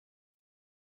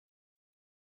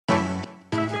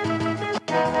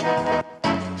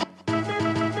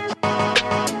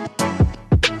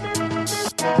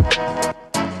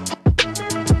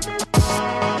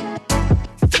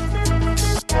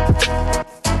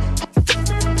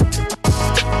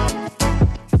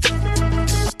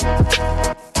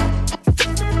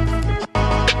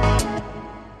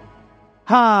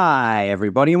G'day,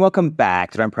 everybody, and welcome back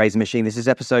to Don't Praise the Machine. This is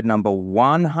episode number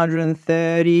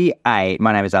 138.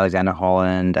 My name is Alexander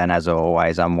Holland, and as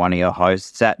always, I'm one of your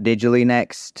hosts. Sat digitally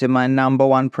next to my number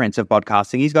one prince of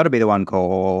podcasting. He's got to be the one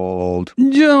called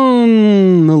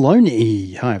John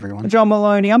Maloney. Hi, everyone. John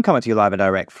Maloney. I'm coming to you live and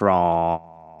direct from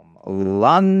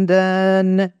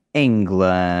London,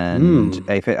 England.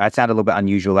 If I sound a little bit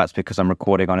unusual, that's because I'm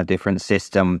recording on a different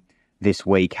system this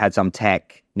week. Had some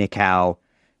technical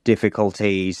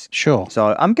difficulties. Sure.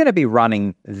 So I'm going to be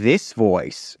running this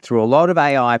voice through a lot of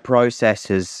AI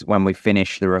processes when we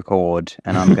finish the record,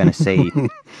 and I'm going to see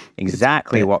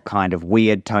exactly what kind of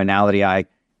weird tonality I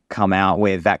come out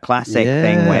with. That classic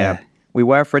thing where we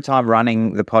were for a time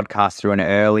running the podcast through an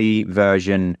early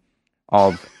version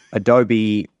of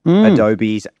Adobe's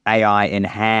AI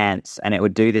Enhance, and it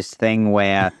would do this thing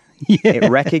where it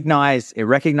recognized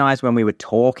when we were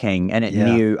talking, and it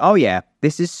knew, oh yeah,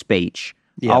 this is speech.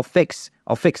 Yeah. I'll fix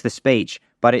the speech,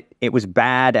 but it was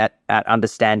bad at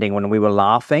understanding when we were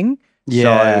laughing.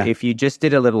 Yeah. So if you just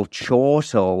did a little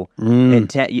chortle, I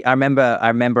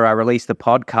remember I released the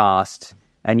podcast,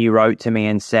 and you wrote to me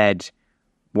and said,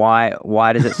 why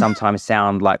does it sometimes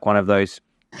sound like one of those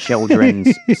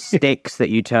children's sticks that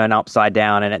you turn upside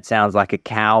down and it sounds like a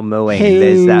cow mooing? Hey.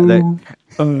 There's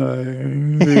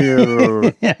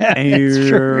It's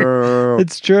true.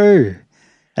 It's true.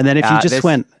 And then if you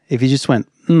just went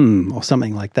or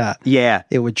something like that,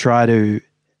 it would try to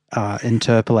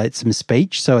interpolate some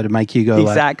speech, so it'd make you go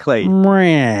exactly.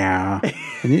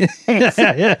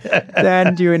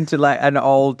 Turned you into like an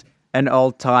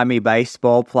old-timey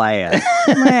baseball player.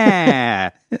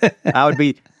 I'd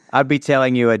be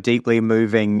telling you a deeply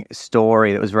moving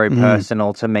story that was very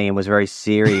personal to me and was very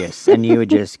serious, and you would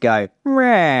just go,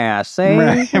 see?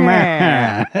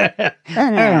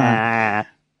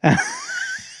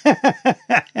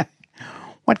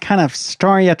 What kind of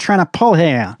story are you trying to pull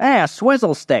here?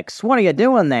 Swizzle sticks. What are you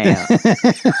doing there?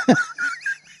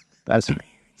 That's me.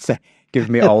 Give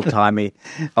me old-timey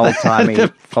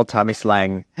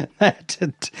slang.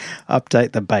 To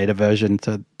update the beta version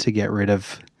to get rid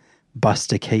of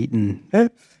Buster Keaton.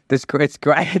 It's great.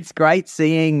 It's great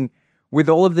seeing with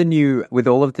all of the new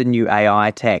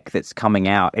AI tech that's coming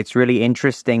out. It's really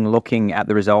interesting looking at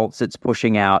the results it's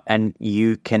pushing out, and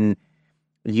you can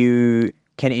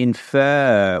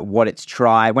infer what it's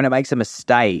tried. When it makes a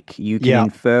mistake, you can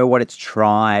infer what it's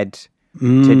tried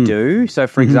to do. So,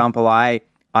 for example,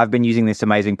 I've been using this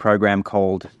amazing program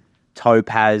called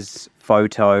Topaz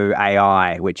Photo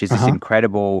AI, which is this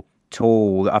incredible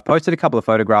tool. I've posted a couple of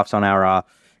photographs on our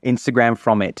Instagram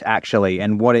from it, actually.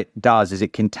 And what it does is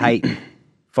it can take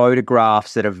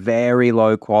photographs that are very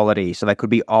low quality. So they could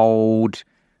be old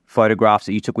photographs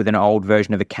that you took with an old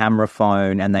version of a camera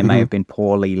phone, and they may have been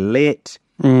poorly lit.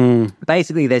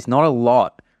 Basically, there's not a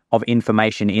lot of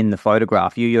information in the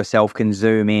photograph. You yourself can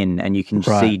zoom in and you can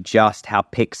see just how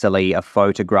pixely a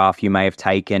photograph you may have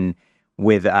taken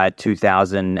with a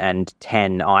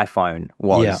 2010 iPhone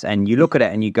was. Yeah. And you look at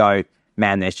it and you go,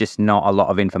 man, there's just not a lot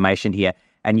of information here.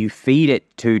 And you feed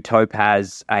it to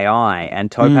Topaz AI,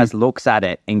 and Topaz looks at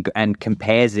it and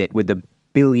compares it with the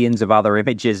billions of other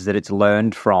images that it's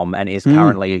learned from and is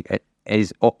currently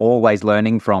is always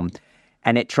learning from.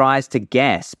 And it tries to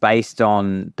guess based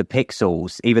on the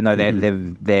pixels, even though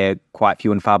they're quite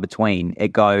few and far between.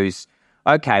 It goes,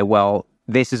 okay, well,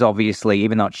 this is obviously,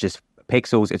 even though it's just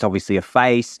pixels, it's obviously a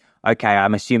face. Okay,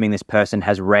 I'm assuming this person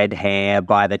has red hair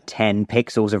by the 10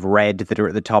 pixels of red that are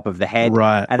at the top of the head.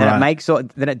 Right. And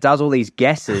then it does all these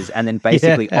guesses and then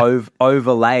basically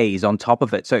overlays on top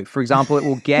of it. So, for example, it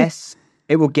will guess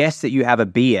that you have a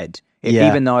beard.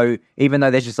 Even though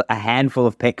there's just a handful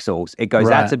of pixels, it goes,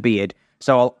 that's a beard.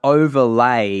 So I'll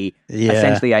overlay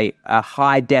essentially a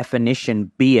high definition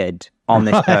beard on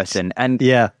this person. And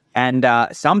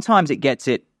sometimes it gets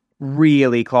it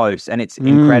really close, and it's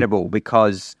incredible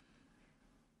because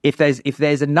if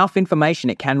there's enough information,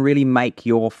 it can really make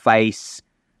your face,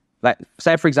 like,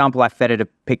 say for example, I fed it a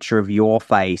picture of your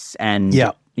face, and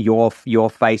your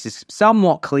face is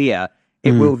somewhat clear.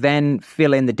 It will then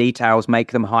fill in the details,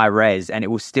 make them high res, and it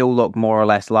will still look more or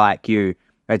less like you.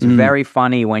 It's very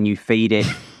funny when you feed it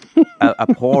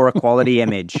a poorer quality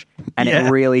image, and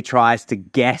it really tries to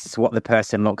guess what the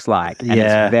person looks like. And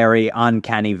it's very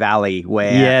uncanny valley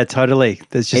where... Yeah, totally.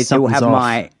 There's just something's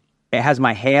off. It has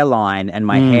my hairline and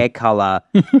my hair color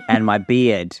and my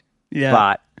beard,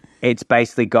 but it's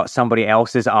basically got somebody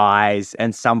else's eyes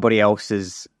and somebody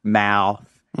else's mouth,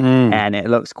 and it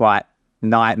looks quite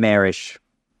nightmarish.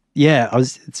 Yeah,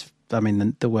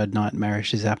 the word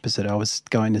nightmarish is opposite. I was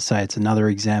going to say it's another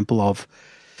example of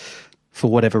for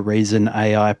whatever reason,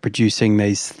 AI producing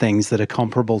these things that are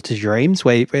comparable to dreams,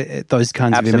 where those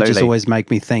kinds of images always make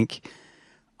me think,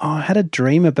 oh, I had a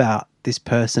dream about this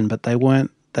person, but they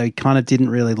kind of didn't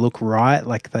really look right.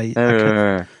 Like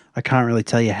I can't really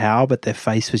tell you how, but their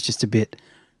face was just a bit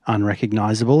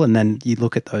unrecognizable. And then you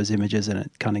look at those images and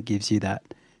it kind of gives you that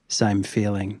same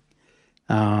feeling.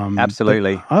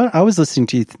 Absolutely. I was listening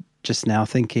to you just now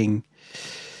thinking,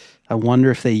 I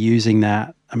wonder if they're using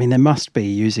that. I mean, they must be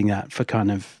using that for kind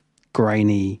of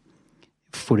grainy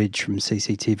footage from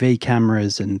CCTV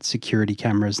cameras and security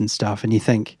cameras and stuff. And you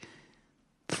think,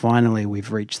 finally,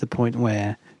 we've reached the point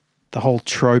where the whole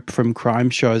trope from crime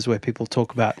shows where people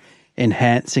talk about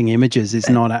enhancing images is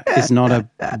not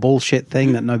a bullshit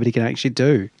thing that nobody can actually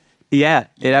do. Yeah,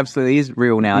 it absolutely is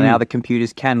real now. Now the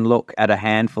computers can look at a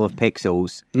handful of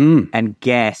pixels and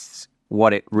guess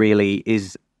what it really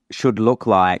should look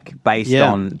like based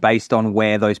on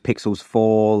where those pixels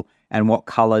fall and what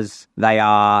colors they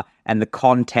are and the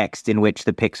context in which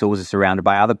the pixels are surrounded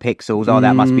by other pixels. Oh,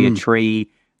 that must be a tree.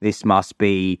 This must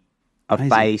be a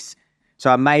face.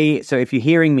 So if you're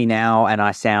hearing me now and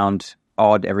I sound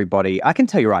odd, everybody, I can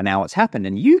tell you right now what's happened,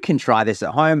 and you can try this at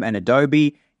home. And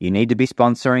Adobe, you need to be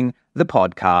sponsoring the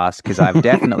podcast because I've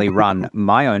definitely run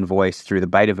my own voice through the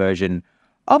beta version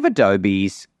of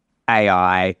Adobe's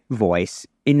AI voice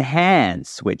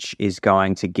Enhance, which is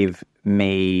going to give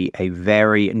me a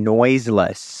very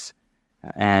noiseless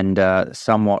and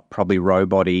somewhat probably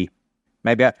robot-y.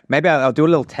 Maybe I'll do a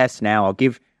little test now.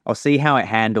 I'll see how it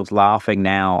handles laughing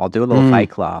now. I'll do a little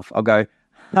fake laugh. I'll go,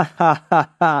 ha, ha, ha,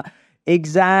 ha,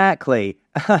 exactly.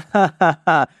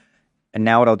 And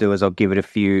now what I'll do is I'll give it a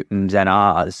few ms and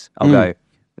ahs. I'll go,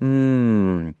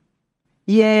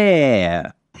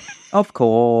 yeah, of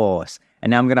course. And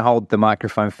now I'm going to hold the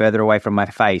microphone further away from my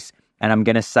face and I'm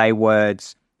going to say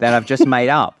words that I've just made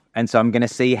up. And so I'm going to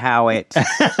see how it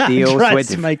deals with...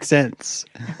 to make sense.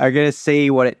 I'm going to see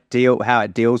how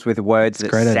it deals with words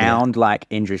that sound like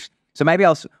English. So maybe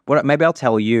I'll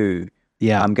tell you.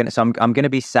 Yeah. I'm going to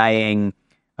be saying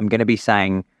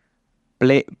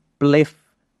bliff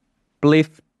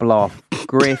bloff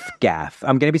griff gaff.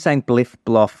 I'm going to be saying bliff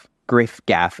bloff griff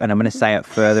gaff, and I'm going to say it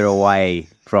further away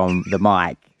from the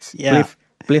mic. Yeah.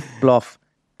 Bliff bloff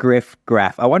griff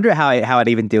graff. I wonder how it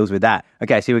even deals with that.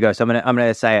 Okay, so here we go. So I'm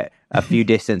gonna say it a few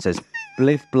distances.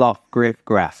 Bliff bloff griff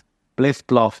graff. Bliff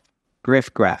bloff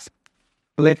griff graff.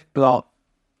 Bliff bloff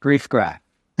griff graff.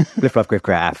 Bliff bloff griff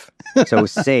graff. So we'll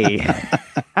see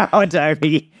how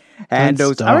Adobe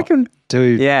handles. I reckon,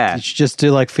 dude. Yeah, you should just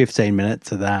do like 15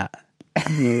 minutes of that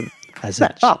as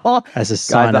a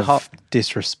sign of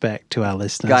disrespect to our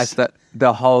listeners. Guys,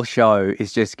 the whole show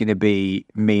is just going to be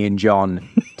me and John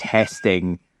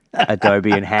testing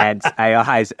Adobe Enhance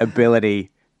AI's ability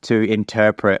to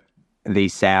interpret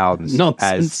these sounds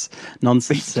nonsense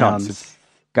sounds.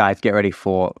 Guys, get ready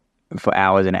for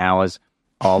hours and hours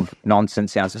of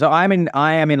nonsense sounds. So I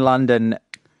am in London,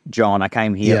 John. I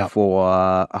came here for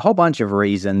a whole bunch of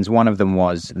reasons. One of them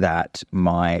was that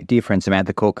my dear friend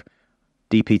Samantha Cook,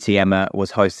 DPT Emma,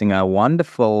 was hosting a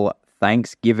wonderful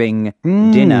Thanksgiving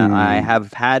dinner. I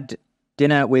have had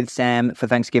dinner with Sam for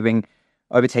Thanksgiving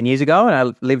over 10 years ago, and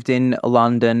I lived in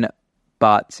London,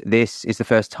 but this is the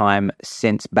first time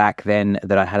since back then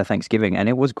that I had a Thanksgiving, and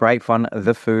it was great fun.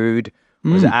 The food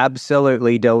was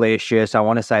absolutely delicious. I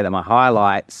want to say that my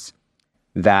highlights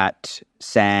that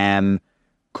Sam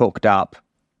cooked up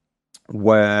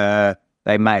were...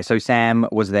 So Sam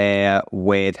was there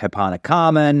with her partner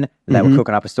Carmen. They were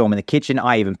cooking up a storm in the kitchen.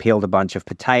 I even peeled a bunch of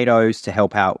potatoes to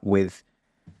help out with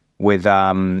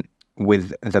the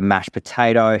mashed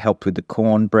potato, helped with the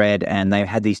cornbread, and they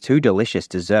had these two delicious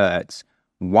desserts.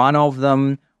 One of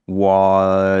them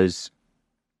was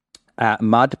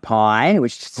mud pie,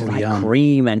 which is like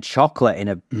cream and chocolate in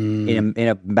a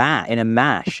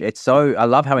mash. It's so... I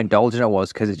love how indulgent it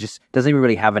was because it just doesn't even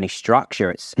really have any structure.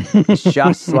 It's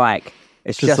just like...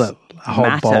 It's just a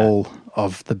whole bowl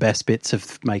of the best bits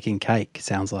of making cake,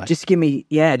 sounds like. Just give me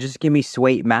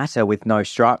sweet matter with no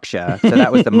structure. So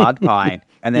that was the mud pie.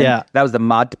 And then that was the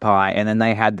mud pie. And then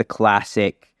they had the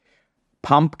classic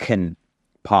pumpkin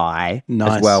pie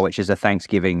as well, which is a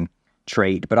Thanksgiving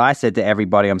treat. But I said to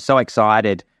everybody, I'm so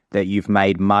excited that you've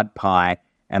made mud pie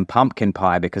and pumpkin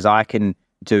pie because I can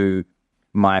do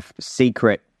my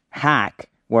secret hack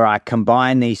where I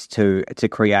combine these two to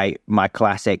create my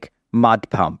classic mud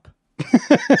pump.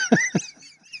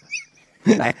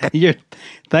 Your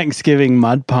Thanksgiving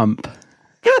mud pump.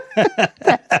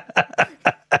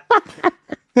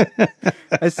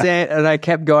 I said, and I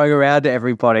kept going around to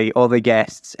everybody, all the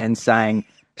guests, and saying,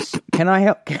 "Can I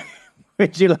help?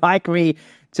 Would you like me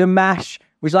to mash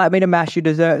would you like me to mash your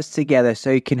desserts together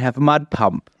so you can have a mud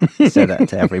pump? Say that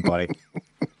to everybody.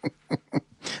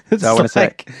 It's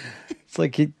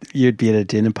like you'd be at a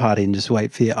dinner party and just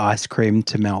wait for your ice cream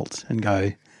to melt and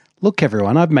go, look,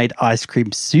 everyone, I've made ice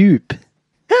cream soup.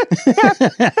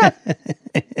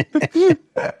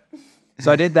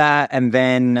 So I did that, and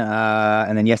then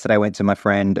yesterday I went to my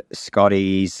friend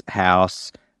Scotty's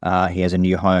house. He has a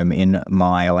new home in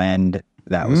Mile End.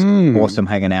 That was awesome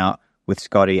hanging out with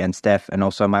Scotty and Steph, and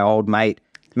also my old mate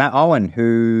Matt Owen,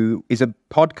 who is a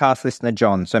podcast listener,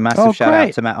 John. So massive shout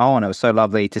out to Matt Owen. It was so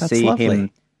lovely to see him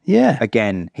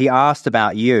again. He asked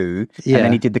about you, and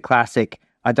then he did the classic,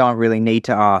 I don't really need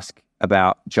to ask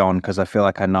about John because I feel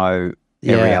like I know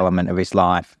every element of his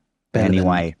life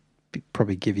anyway.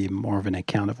 Probably give you more of an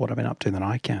account of what I've been up to than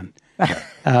I can.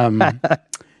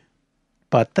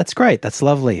 But that's great. That's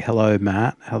lovely. Hello,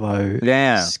 Matt. Hello,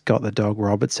 Scott the Dog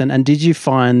Robertson. And did you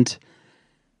find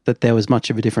that there was much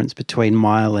of a difference between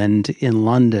Mile End in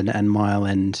London and Mile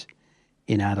End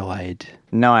in Adelaide?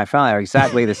 No, I found they're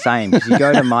exactly the same. Because you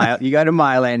go to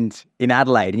Mile End in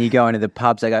Adelaide and you go into the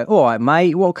pubs, they go, all right,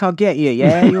 mate, what can I get you?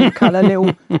 Yeah, you want to cut a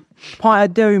little pint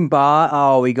of Doom bar?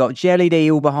 Oh, we got jellied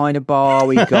eel behind the bar.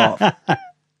 We got...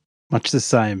 Much the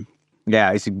same.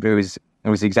 Yeah, it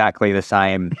was exactly the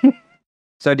same.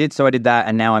 So I did that,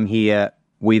 and now I'm here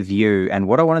with you. And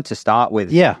what I wanted to start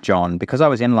with, John, because I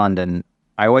was in London,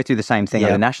 I always do the same thing.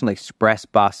 The National Express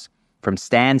bus from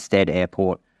Stansted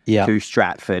Airport to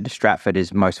Stratford. Stratford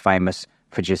is most famous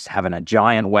for just having a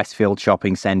giant Westfield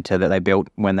shopping centre that they built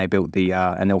when they built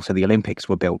and also the Olympics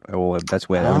were built, or that's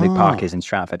where the Olympic Park is in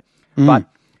Stratford. But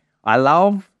I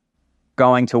love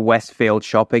going to Westfield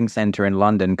Shopping Centre in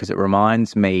London because it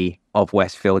reminds me of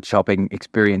Westfield shopping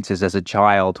experiences as a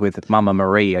child with Mama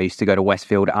Marie. I used to go to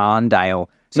Westfield Arndale.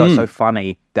 So it's so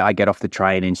funny that I get off the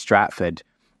train in Stratford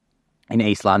in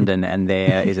East London and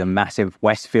there is a massive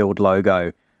Westfield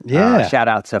logo. Shout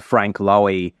out to Frank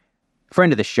Lowy,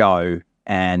 friend of the show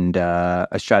and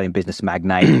Australian business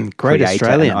magnate, great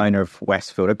Australian, and owner of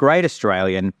Westfield, a great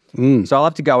Australian. So I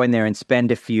love to go in there and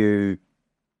spend a few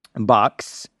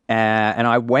bucks. And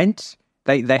I went.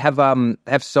 They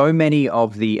have so many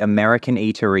of the American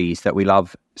eateries that we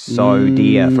love so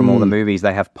dear from all the movies.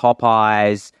 They have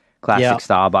Popeyes, classic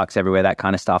Starbucks everywhere, that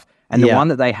kind of stuff. And the one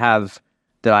that they have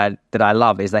that I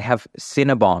love is they have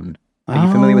Cinnabon. Are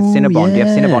you familiar with Cinnabon? Do you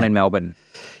have Cinnabon in Melbourne?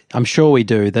 I'm sure we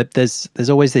do. That there's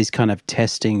always these kind of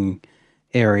testing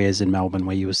areas in Melbourne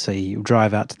where you'll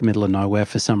drive out to the middle of nowhere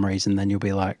for some reason, then you'll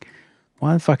be like,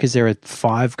 why the fuck is there a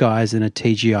Five Guys and a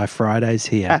TGI Fridays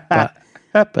here?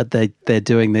 But they're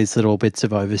doing these little bits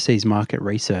of overseas market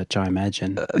research, I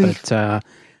imagine. But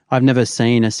I've never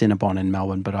seen a Cinnabon in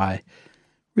Melbourne, but I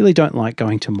really don't like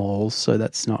going to malls, so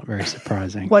that's not very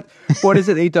surprising. What is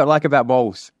it that you don't like about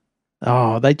malls?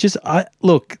 Oh,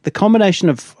 look, the combination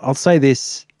of, I'll say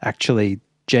this actually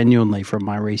genuinely from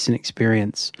my recent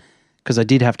experience, because I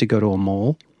did have to go to a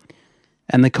mall,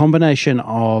 and the combination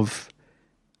of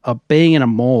being in a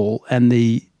mall and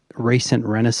the recent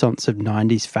renaissance of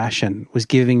 90s fashion was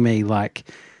giving me like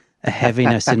a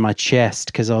heaviness in my chest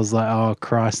because I was like, oh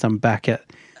Christ, I'm back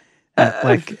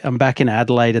I'm back in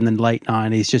Adelaide in the late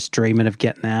 90s just dreaming of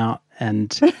getting out,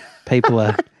 and people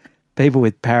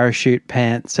with parachute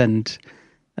pants and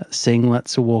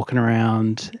singlets are walking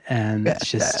around, and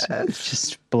it's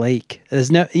just bleak.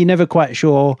 You're never quite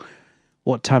sure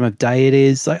what time of day it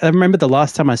is. Like, I remember the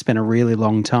last time I spent a really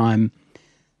long time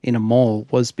in a mall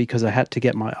was because I had to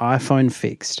get my iPhone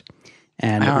fixed,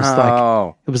 and it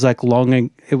was like long.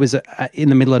 It was in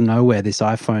the middle of nowhere. This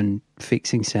iPhone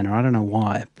fixing center. I don't know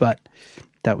why, but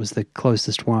that was the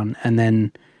closest one. And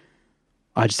then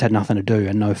I just had nothing to do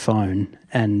and no phone,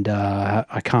 and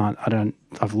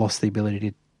I've lost the ability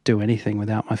to do anything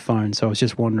without my phone. So I was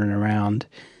just wandering around,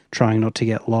 trying not to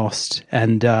get lost,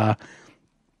 and then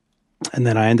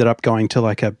I ended up going to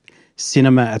like a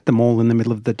cinema at the mall in the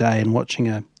middle of the day and watching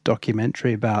a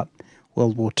documentary about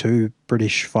World War II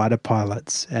British fighter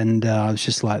pilots, and I was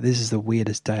just like, this is the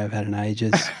weirdest day I've had in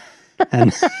ages.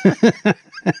 And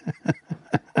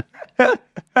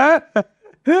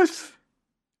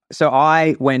so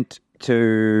I went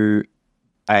to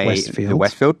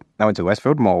Westfield. I went to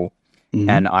Westfield Mall,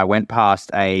 and I went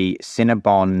past a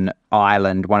Cinnabon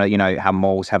island. One of how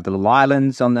malls have the little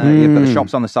islands on the you've got the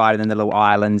shops on the side and then the little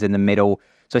islands in the middle.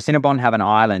 So Cinnabon have an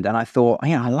island, and I thought,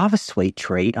 I love a sweet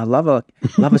treat. I love a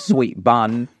sweet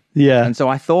bun. Yeah. And so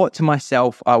I thought to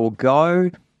myself, I will go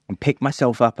and pick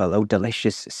myself up a little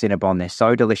delicious Cinnabon. They're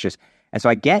so delicious. And so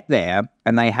I get there,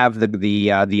 and they have the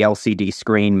LCD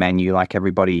screen menu like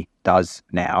everybody does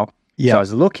now. Yeah. So I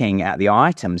was looking at the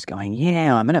items, going,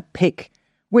 I'm going to pick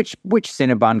which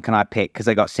Cinnabon can I pick? Because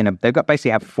they've got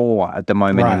basically have 4 at the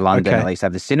moment in London. At least they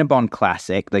have the Cinnabon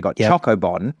Classic. They got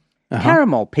Chocobon,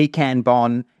 Caramel Pecan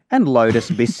Bon, and Lotus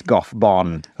Biscoff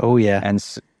Bon. Oh yeah,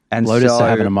 and Lotus are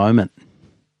having a moment.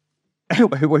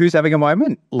 Who's having a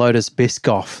moment? Lotus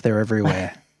Biscoff. They're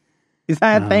everywhere. Is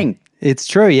that a thing? It's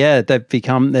true. Yeah,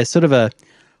 they're sort of a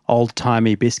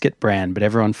old-timey biscuit brand, but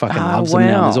everyone fucking loves them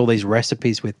now. There's all these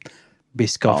recipes with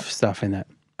Biscoff stuff in it.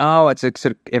 Oh, it's a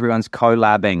sort of everyone's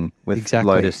collabing with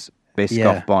Lotus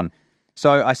Biscoff Bon.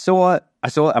 So I saw.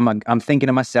 I'm thinking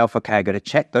to myself, okay, I got to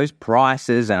check those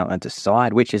prices and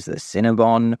decide which is the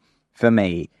Cinnabon for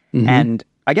me. Mm-hmm. And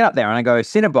I get up there and I go,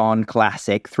 Cinnabon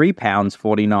Classic,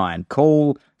 £3.49.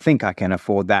 Cool. Think I can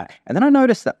afford that. And then I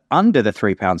noticed that under the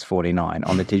 £3.49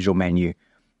 on the digital menu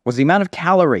was the amount of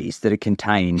calories that are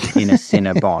contained in a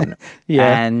Cinnabon.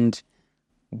 And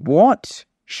what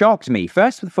shocked me,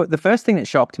 the first thing that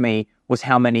shocked me was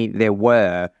how many there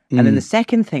were. And then the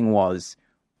second thing was,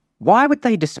 why would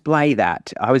they display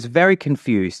that? I was very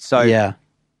confused. So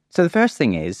the first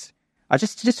thing is,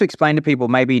 just to explain to people,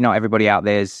 maybe not everybody out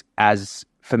there is as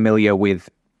familiar with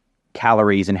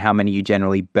calories and how many you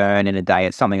generally burn in a day.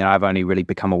 It's something that I've only really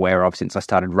become aware of since I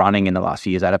started running in the last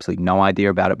few years. I had absolutely no idea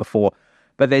about it before.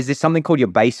 But there's something called your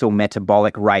basal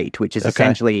metabolic rate, which is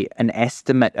essentially an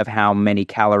estimate of how many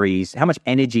calories, how much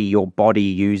energy your body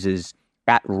uses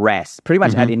at rest, pretty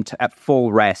much at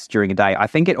full rest during a day. I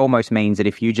think it almost means that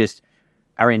if you just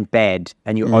are in bed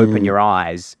and you open your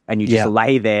eyes and you just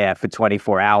lay there for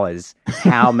 24 hours,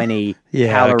 how many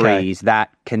calories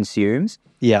that consumes.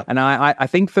 Yeah. And I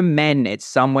think for men, it's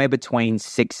somewhere between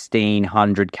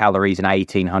 1,600 calories and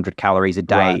 1,800 calories a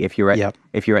day if you're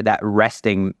at that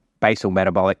resting basal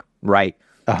metabolic rate.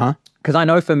 Because I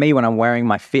know for me, when I'm wearing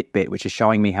my Fitbit, which is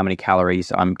showing me how many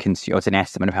calories I'm consuming, it's an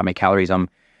estimate of how many calories I'm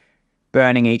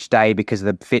burning each day, because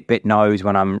the Fitbit knows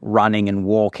when I'm running and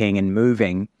walking and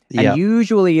moving. And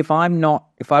usually if I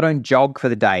don't jog for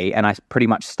the day and I pretty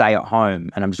much stay at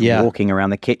home and I'm just walking around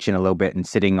the kitchen a little bit and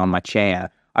sitting on my chair,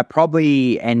 I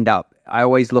probably I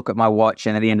always look at my watch,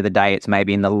 and at the end of the day, it's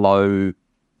maybe in the low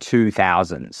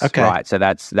 2,000s, right? So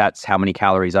that's how many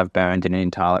calories I've burned in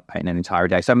an entire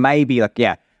day. So maybe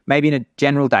in a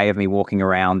general day of me walking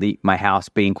around my house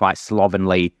being quite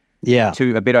slovenly,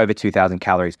 to a bit over 2,000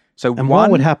 calories. So what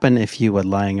would happen if you were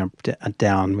laying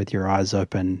down with your eyes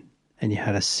open and you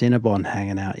had a Cinnabon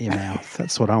hanging out your mouth?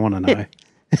 That's what I want to know.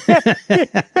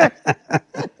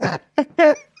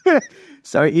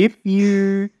 So if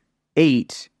you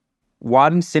eat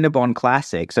one Cinnabon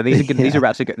Classic, so these are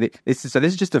about to go. This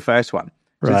is just the first one.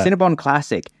 So the Cinnabon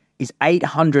Classic is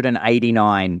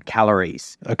 889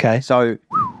 calories. Okay. So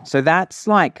that's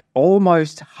like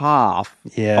almost half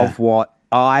of what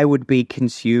I would be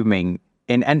consuming.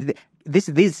 And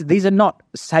these are not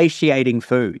satiating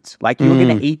foods. Like you're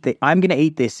going to eat I'm going to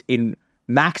eat this in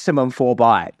maximum 4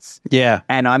 bites. Yeah.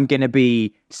 And I'm going to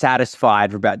be satisfied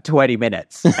for about 20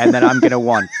 minutes. And then I'm going to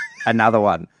want another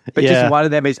one. But just one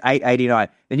of them is 889.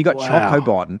 Then you got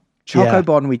Chocobon.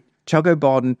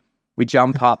 Chocobon, we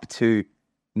jump up to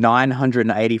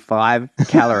 985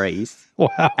 calories.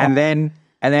 Wow. And then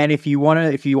if you want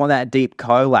that deep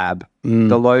collab,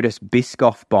 the Lotus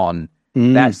Biscoff Bon,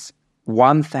 that's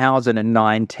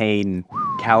 1,019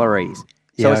 calories.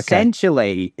 So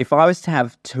essentially, if I was to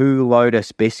have 2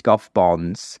 Lotus Biscoff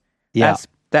Bons, that's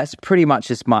pretty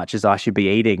much as I should be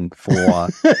eating for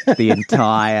the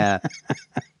entire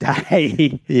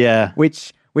day. Yeah.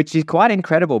 Which is quite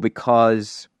incredible,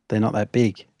 because they're not that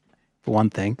big, for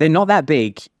one thing. They're not that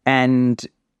big. And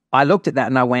I looked at that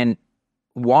and I went,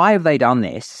 why have they done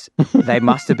this? They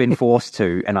must have been forced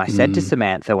to. And I said to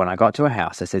Samantha when I got to her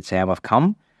house, I said, Sam, I've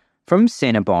come from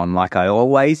Cinnabon like I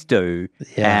always do.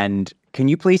 Yeah. And can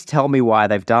you please tell me why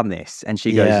they've done this? And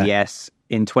she goes, yes.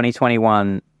 In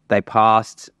 2021, they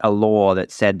passed a law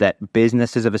that said that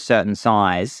businesses of a certain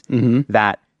size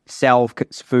that sell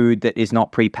food that is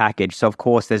not prepackaged. So, of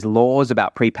course, there's laws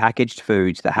about prepackaged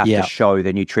foods that have to show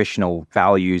the nutritional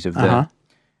values of the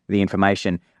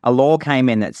information. A law came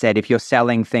in that said if you're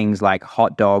selling things like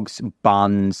hot dogs,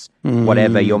 buns,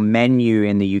 whatever, your menu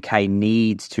in the UK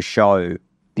needs to show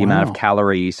the amount of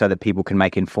calories so that people can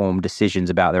make informed decisions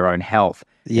about their own health.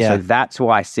 Yeah. So that's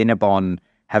why Cinnabon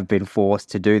have been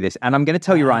forced to do this. And I'm going to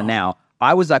tell you right now,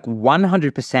 I was like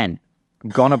 100%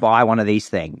 gonna buy one of these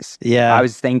things. Yeah. I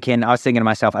was thinking to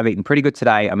myself, I've eaten pretty good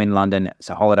today. I'm in London. It's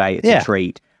a holiday. It's a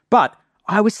treat. But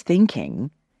I was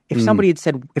thinking, if somebody had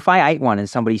said, if I ate one and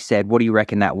somebody said, what do you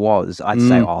reckon that was? I'd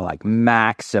say, like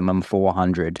maximum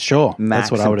 400. Sure. Maximum.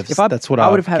 That's what I would have,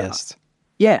 I would have guessed.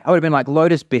 Yeah, I would have been like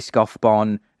Lotus Biscoff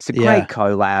Bon. It's a great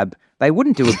collab. they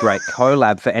wouldn't do a great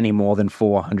collab for any more than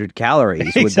 400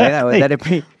 calories, would exactly.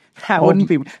 they? That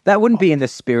wouldn't be in the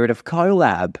spirit of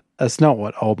collab. That's not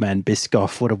what Old Man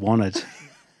Biscoff would have wanted.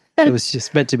 It was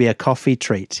just meant to be a coffee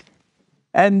treat.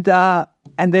 And then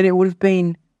it would have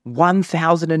been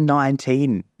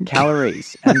 1,019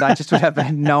 calories, and I just would have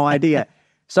had no idea.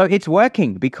 So it's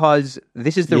working because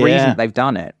this is the reason they've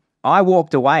done it. I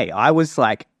walked away. I was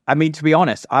like, I mean, to be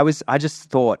honest, I just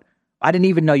thought, I didn't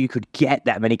even know you could get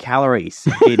that many calories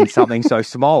in something so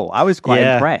small. I was quite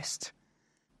impressed.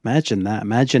 Imagine that.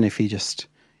 Imagine if you just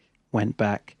went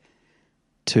back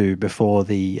to before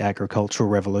the agricultural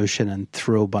revolution and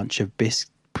threw a bunch of Biscoff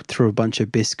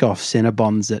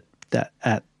Cinnabons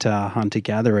at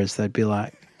hunter-gatherers. They'd be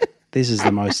like, this is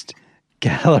the most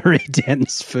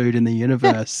calorie-dense food in the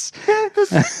universe.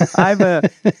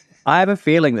 I have a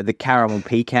feeling that the caramel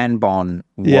pecan bon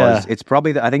it's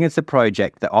probably, I think it's the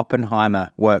project that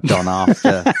Oppenheimer worked on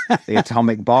after the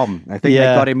atomic bomb. I think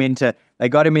they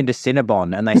got him into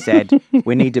Cinnabon, and they said,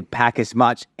 we need to pack as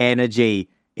much energy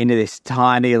into this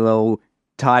tiny little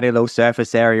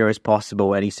surface area as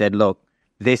possible. And he said, look,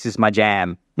 this is my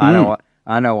jam. I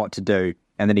know what to do.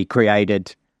 And then he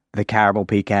created the caramel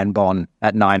pecan bon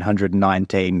at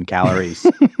 919 calories.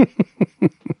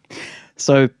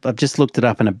 So I've just looked it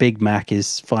up, and a Big Mac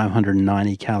is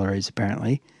 590 calories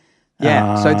apparently.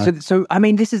 Yeah. So I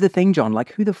mean, this is the thing, John.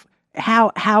 Like,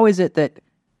 how is it that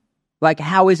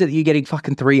you're getting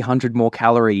fucking 300 more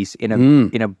calories in a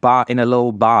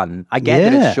little bun? I get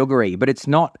that it's sugary, but it's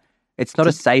not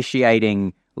a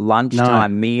satiating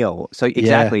lunchtime meal. So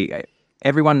exactly,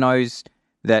 everyone knows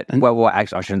that. Well,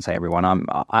 actually, I shouldn't say everyone.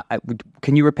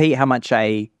 Can you repeat how much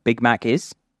a Big Mac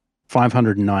is?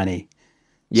 590.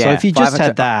 Yeah. So if you just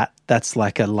had that, that's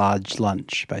like a large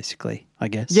lunch, basically, I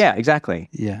guess. Yeah, exactly.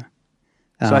 Yeah.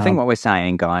 So I think what we're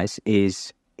saying, guys,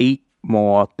 is eat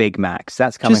more Big Macs.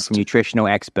 That's coming from nutritional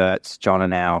experts, John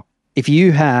and Al. If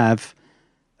you have,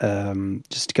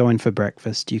 just go in for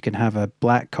breakfast, you can have a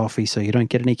black coffee so you don't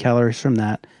get any calories from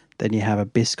that. Then you have a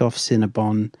Biscoff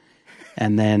Cinnabon,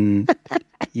 and then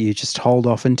you just hold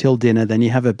off until dinner. Then you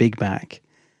have a Big Mac.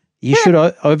 You should,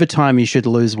 over time, you should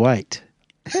lose weight.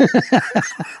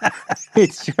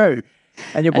 It's true,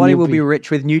 and your body will be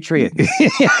rich with nutrients.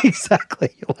 Yeah,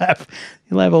 exactly. You'll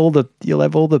have all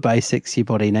the basics your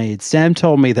body needs. Sam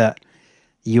told me that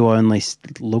you only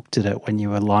looked at it when you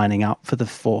were lining up for the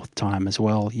fourth time as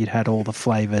well. You'd had all the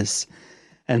flavors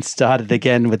and started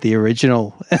again with the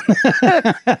original.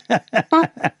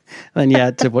 Then you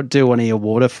had to do one of your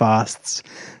water fasts.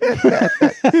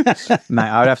 Mate,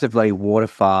 I would have to bloody water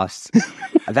fast.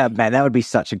 That would be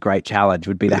such a great challenge,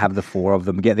 would be to have the four of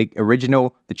them. Get the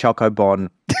original, the Choco Bon,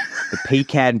 the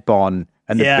Pecan Bon,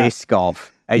 and the Biscoff.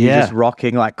 And you're just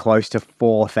rocking like close to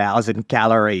 4,000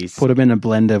 calories. Put them in a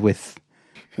blender with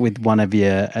one of you,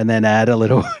 and then add a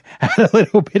little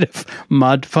bit of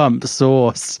mud pump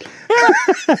sauce.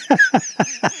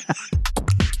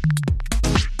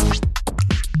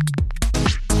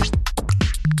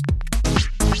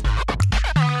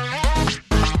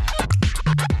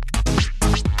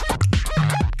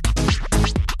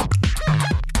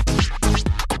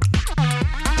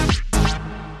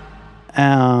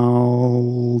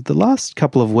 The last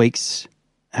couple of weeks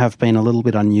have been a little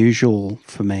bit unusual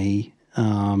for me,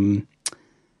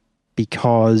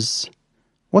 because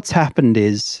what's happened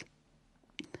is,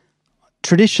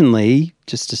 traditionally,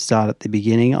 just to start at the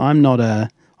beginning, I'm not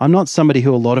somebody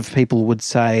who a lot of people would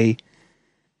say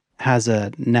has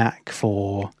a knack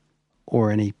for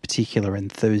or any particular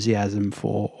enthusiasm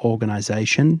for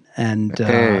organization, and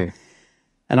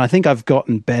I think I've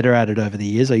gotten better at it over the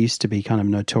years. I used to be kind of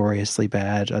notoriously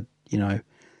bad. I'd,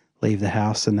 leave the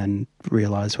house and then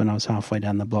realize when I was halfway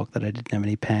down the block that I didn't have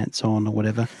any pants on or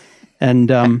whatever.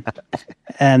 And I've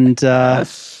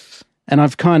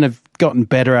kind of gotten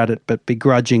better at it, but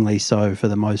begrudgingly so for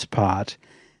the most part.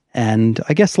 And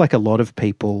I guess like a lot of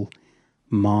people,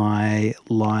 my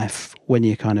life, when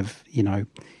you're kind of, in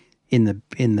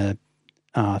the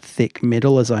thick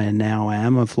middle, as I now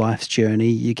am, of life's journey,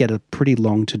 you get a pretty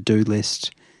long to-do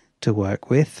list to work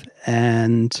with.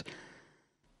 And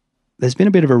there's been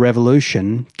a bit of a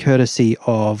revolution, courtesy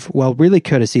of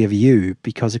you,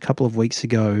 because a couple of weeks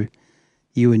ago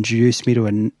you introduced me to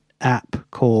an app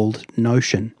called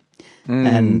Notion.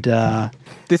 And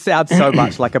this sounds so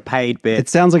much like a paid bit. It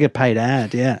sounds like a paid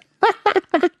ad, yeah.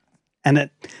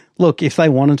 And if they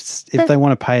want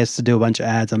to pay us to do a bunch of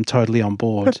ads, I'm totally on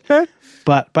board.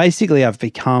 But basically, I've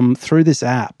become, through this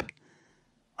app,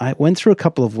 I went through a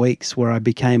couple of weeks where I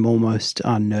became almost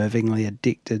unnervingly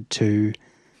addicted to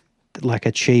like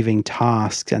achieving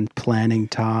tasks and planning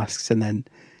tasks and then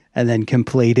and then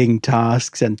completing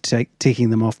tasks and ticking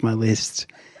them off my list.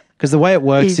 Because the way it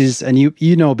works is, and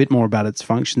you know a bit more about its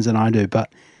functions than I do,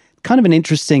 but kind of an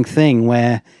interesting thing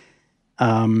where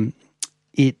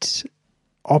it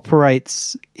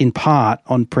operates in part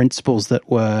on principles that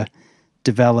were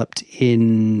developed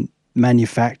in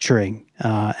manufacturing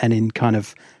and in kind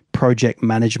of project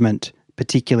management,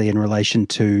 particularly in relation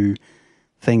to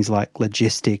things like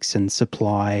logistics and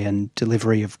supply and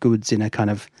delivery of goods in a kind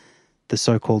of the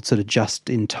so-called sort of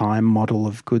just-in-time model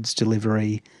of goods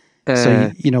delivery.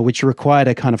 So, which required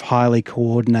a kind of highly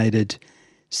coordinated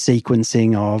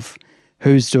sequencing of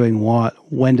who's doing what,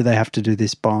 when do they have to do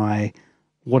this by,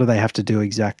 what do they have to do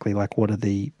exactly, like what are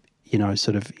the,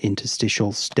 sort of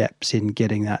interstitial steps in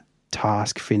getting that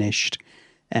task finished,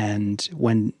 and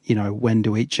when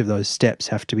do each of those steps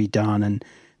have to be done, and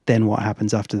then what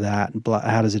happens after that, and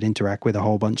how does it interact with a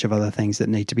whole bunch of other things that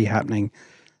need to be happening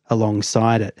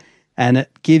alongside it. And it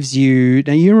gives you,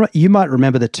 now you might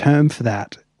remember the term for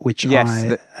that, which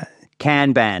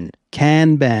Kanban.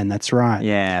 Kanban, that's right.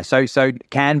 Yeah, so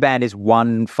Kanban is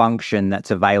one function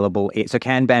that's available. So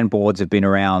Kanban boards have been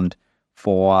around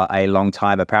for a long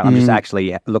time. Apparently, I'm just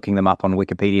actually looking them up on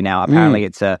Wikipedia now. Apparently,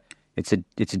 it's a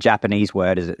Japanese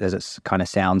word, as it kind of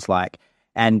sounds like,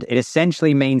 and it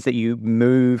essentially means that you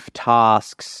move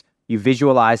tasks. You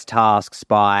visualize tasks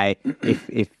by,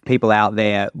 if people out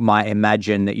there might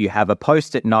imagine that you have a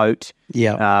Post-it note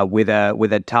with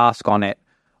a task on it,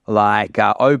 like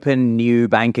open new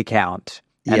bank account,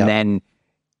 and then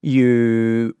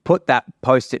you put that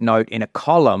Post-it note in a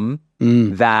column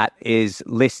that is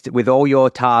listed with all your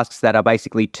tasks that are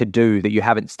basically to do that you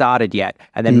haven't started yet.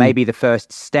 And then maybe the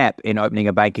first step in opening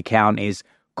a bank account is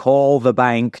call the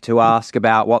bank to ask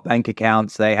about what bank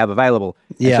accounts they have available.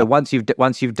 Yeah. And so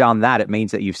once you've done that, it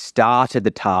means that you've started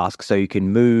the task, so you can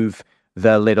move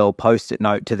the little Post-it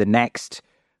note to the next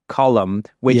column,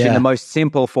 which in the most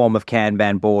simple form of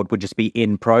Kanban board would just be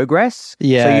in progress.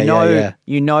 Yeah, so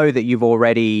you know that you've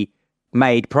already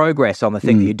made progress on the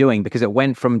thing that you're doing, because it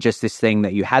went from just this thing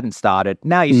that you hadn't started.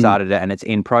 Now you started it and it's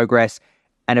in progress.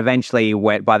 And eventually,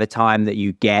 by the time that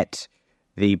you get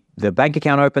the bank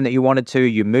account open that you wanted to,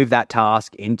 you move that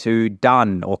task into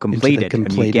done or completed. Into the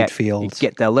completed field. You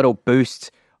get the little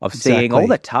boost of seeing all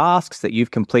the tasks that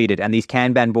you've completed. And these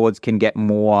Kanban boards can get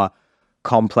more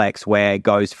complex, where it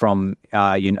goes from,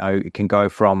 it can go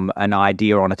from an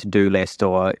idea on a to-do list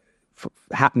or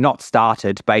not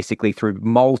started, basically through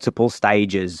multiple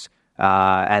stages.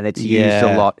 And it's used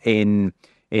a lot in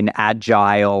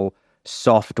agile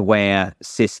software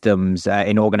systems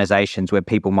in organizations where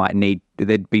people might need,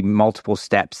 there'd be multiple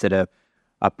steps that are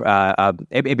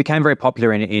it became very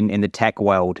popular in the tech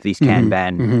world, these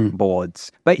Kanban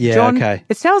boards. But John,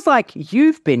 it sounds like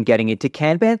you've been getting into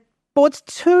Kanban boards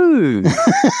too.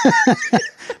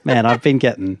 Man, I've been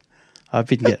getting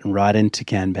right into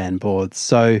Kanban boards.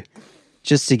 So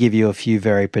just to give you a few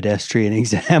very pedestrian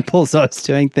examples, I was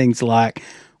doing things like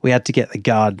we had to get the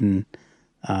garden,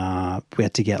 we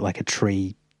had to get like a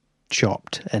tree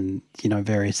chopped and,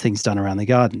 various things done around the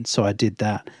garden. So I did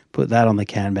that, put that on the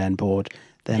Kanban board.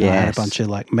 Then I had a bunch of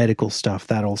like medical stuff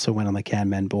that also went on the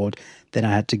Kanban board. Then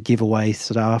I had to give away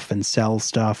stuff and sell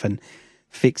stuff and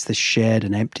fix the shed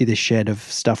and empty the shed of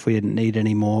stuff we didn't need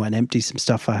anymore and empty some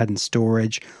stuff I had in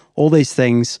storage. All these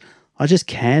things, I just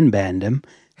Kanbanned them,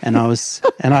 and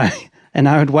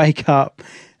I would wake up,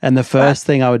 and the first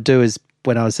thing I would do is,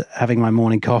 when I was having my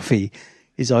morning coffee,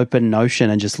 is open Notion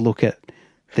and just look at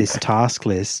this task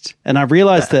list. And I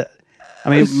realized that,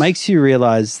 it makes you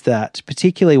realize that,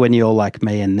 particularly when you're like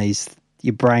me and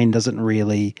your brain doesn't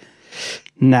really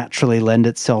naturally lend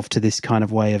itself to this kind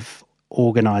of way of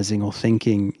organizing or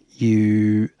thinking,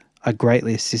 you are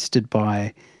greatly assisted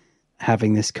by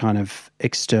having this kind of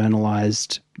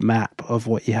externalized map of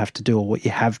what you have to do or what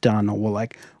you have done or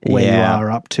like where you are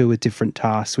up to with different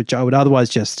tasks, which I would otherwise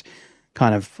just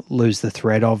kind of lose the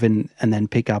thread of and then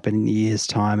pick up in a year's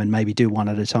time and maybe do one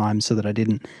at a time so that I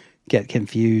didn't get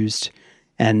confused.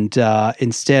 And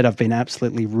instead, I've been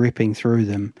absolutely ripping through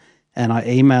them. And I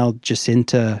emailed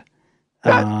Jacinta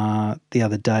the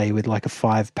other day with like a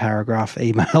 5-paragraph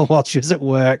email while she was at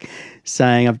work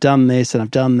saying, I've done this and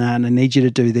I've done that and I need you to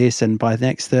do this. And by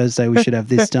next Thursday, we should have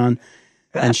this done.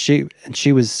 And she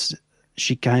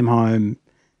came home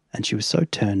and she was so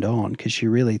turned on because she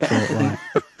really thought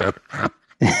like...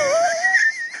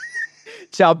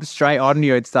 Jumped straight on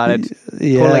you and started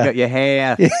pulling at your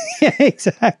hair. Yeah,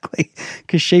 exactly.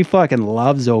 Because she fucking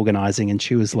loves organizing, and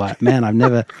she was like,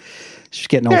 man, she's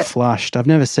getting all flushed. I've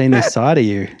never seen this side of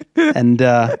you. And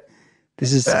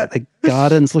the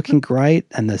garden's looking great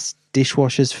and the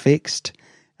dishwasher's fixed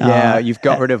Yeah, you've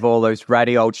got rid of all those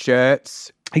ratty old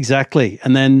shirts. Exactly.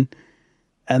 And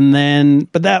then,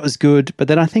 but that was good. But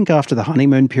then I think after the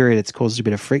honeymoon period, it's caused a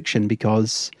bit of friction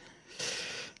because,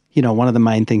 one of the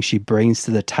main things she brings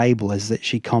to the table is that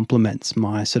she complements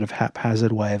my sort of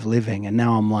haphazard way of living. And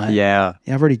now I'm like, yeah,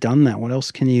 I've already done that. What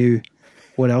else can you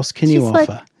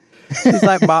offer?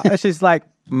 She's like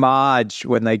Marge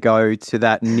when they go to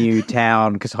that new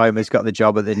town because Homer's got the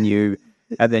job at the new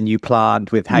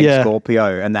plant with Hank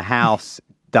Scorpio, and the house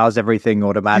does everything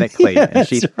automatically. And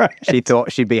she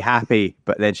thought she'd be happy,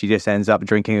 but then she just ends up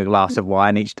drinking a glass of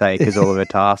wine each day because all of her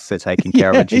tasks are taken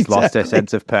care of, and she's lost her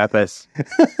sense of purpose.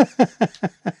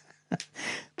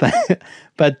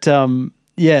 but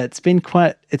it's been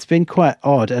quite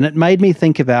odd, and it made me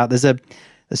think about there's a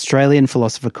Australian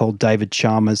philosopher called David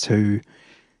Chalmers who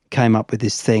came up with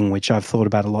this thing, which I've thought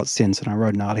about a lot since, and I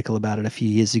wrote an article about it a few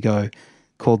years ago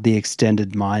called the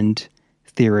extended mind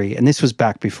theory. And this was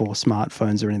back before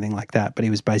smartphones or anything like that, but he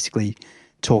was basically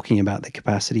talking about the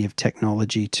capacity of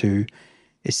technology to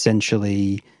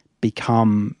essentially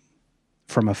become,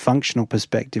 from a functional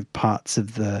perspective, parts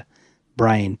of the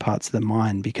brain, parts of the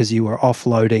mind, because you were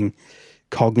offloading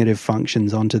cognitive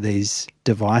functions onto these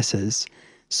devices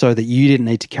so that you didn't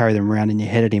need to carry them around in your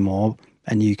head anymore,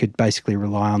 and you could basically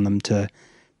rely on them to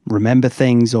remember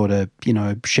things or to,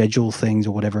 schedule things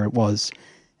or whatever it was,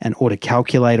 or to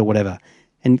calculate or whatever.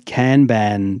 And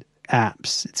Kanban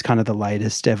apps, it's kind of the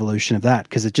latest evolution of that,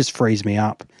 because it just frees me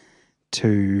up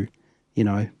to,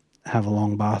 have a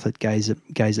long bath at gaze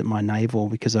at my navel,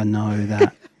 because I know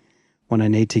that when I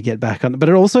need to get back on. But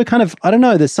it also kind of, I don't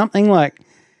know, there's something like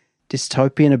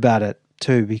dystopian about it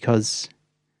too, because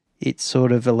it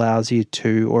sort of allows you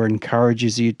to, or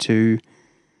encourages you to,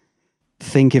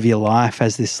 think of your life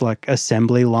as this like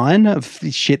assembly line of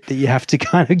shit that you have to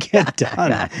kind of get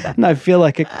done. And I feel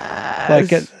like a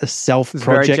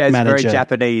self-project manager. It's very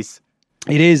Japanese.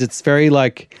 It is. It's very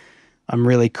like I'm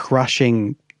really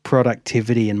crushing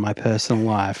productivity in my personal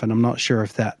life, and I'm not sure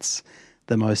if that's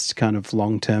the most kind of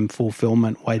long-term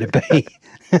fulfillment way to be.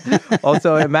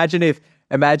 Also, imagine if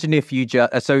you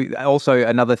just... So also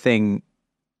another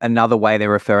way they're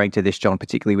referring to this, John,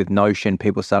 particularly with Notion,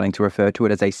 people starting to refer to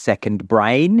it as a second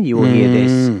brain. You will hear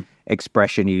this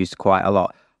expression used quite a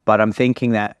lot. But I'm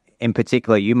thinking that in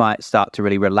particular, you might start to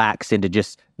really relax into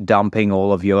just dumping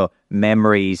all of your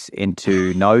memories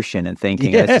into Notion and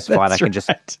thinking, this is fine. I can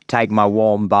just take my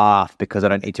warm bath because I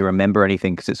don't need to remember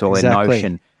anything because it's all in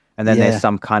Notion. And then there's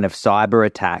some kind of cyber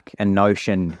attack and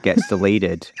Notion gets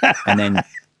deleted. And then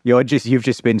you've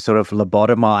just been sort of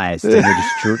lobotomized, and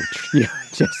you're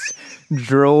just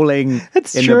drooling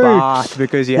the bath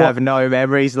because you have no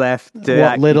memories left. You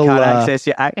can't access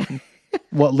your...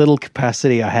 What little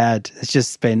capacity I had has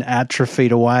just been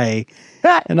atrophied away,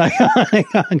 and I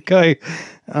can't go,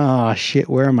 oh shit,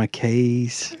 where are my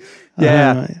keys?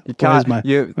 Yeah, you can't.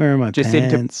 Where are my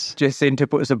pants? Jacinta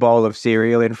puts a bowl of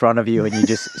cereal in front of you, and you're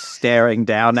just staring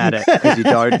down at it because you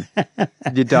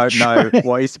don't know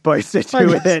what you're supposed to do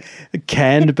with it. A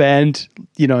Kanban,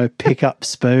 pickup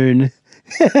spoon.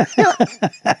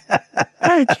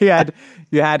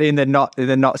 You had in the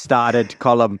not started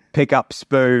column pickup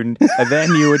spoon, and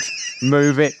then you would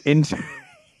move it into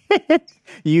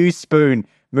use spoon.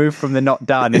 Move from the not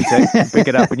done into pick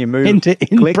it up when you move. Into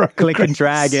click and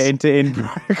drag it into in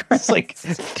progress. It's like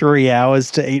 3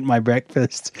 hours to eat my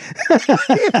breakfast. That's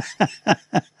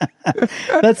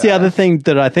the other thing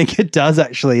that I think it does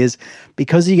actually, is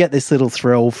because you get this little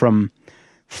thrill from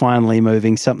finally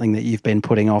moving something that you've been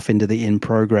putting off into the in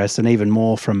progress, and even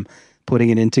more from putting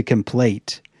it into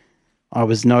complete. I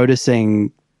was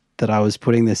noticing that I was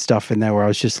putting this stuff in there where I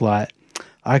was just like,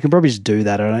 I can probably just do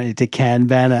that. I don't need to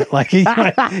Kanban it. Like,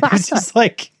 it's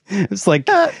like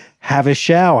have a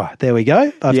shower. There we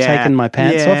go. I've taken my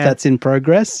pants off. That's in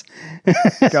progress.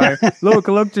 Go. Look,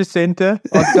 Jacinta.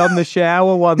 I've done the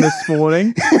shower one this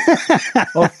morning.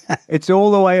 It's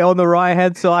all the way on the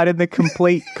right-hand side in the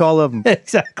complete column.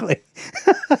 Exactly.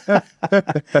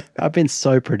 I've been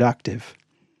so productive.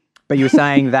 But you were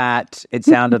saying that it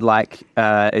sounded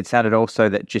also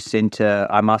that Jacinta,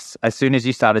 as soon as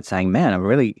you started saying, man, I'm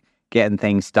really getting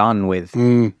things done with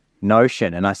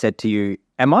Notion. And I said to you,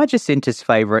 am I Jacinta's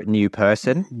favorite new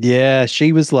person? Yeah,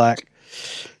 she was like,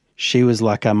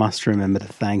 I must remember to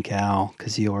thank Al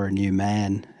because you're a new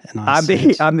man. And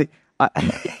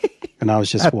and I was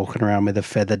just walking around with a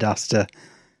feather duster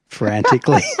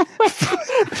frantically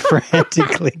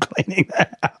cleaning the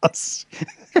house.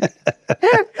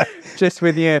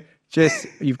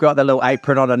 You've got the little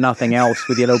apron on and nothing else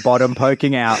with your little bottom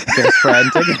poking out, just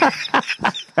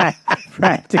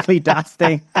frantically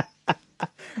dusting.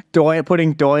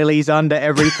 putting doilies under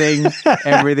everything.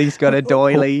 Everything's got a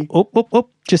doily.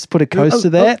 Just put a coaster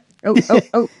there. Put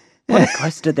a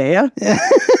coaster there.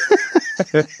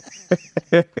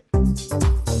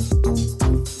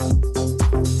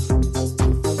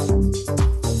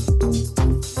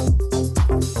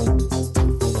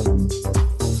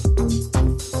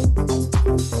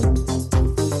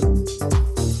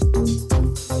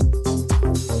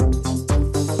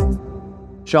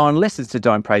 John, listeners to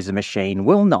Don't Praise the Machine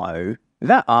will know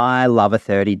that I love a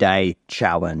 30-day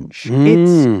challenge.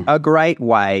 It's a great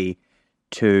way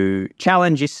to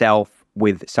challenge yourself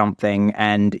with something,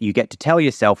 and you get to tell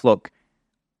yourself, look,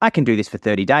 I can do this for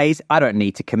 30 days. I don't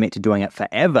need to commit to doing it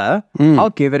forever. I'll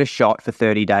give it a shot for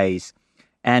 30 days.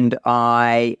 And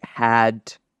I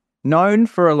had known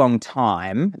for a long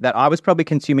time that I was probably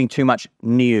consuming too much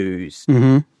news.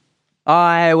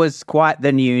 I was quite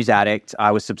the news addict.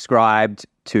 I was subscribed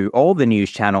to all the news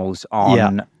channels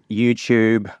on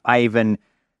YouTube. I even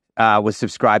was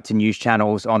subscribed to news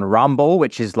channels on Rumble,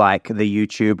 which is like the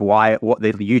YouTube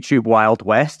Wild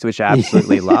West, which I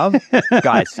absolutely love.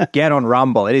 Guys, get on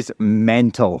Rumble. It is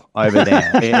mental over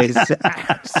there. It is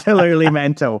absolutely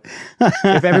mental.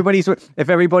 If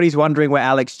everybody's wondering where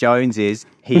Alex Jones is,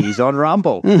 he's on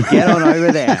Rumble. Get on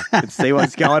over there and see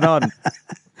what's going on.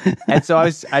 And so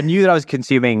I knew that I was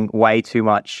consuming way too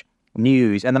much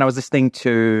news. And then I was listening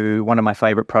to one of my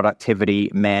favorite productivity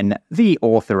men, the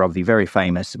author of the very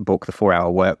famous book, The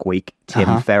 4-Hour Workweek,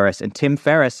 Tim Ferriss. And Tim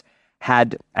Ferriss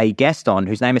had a guest on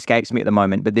whose name escapes me at the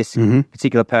moment, but this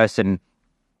particular person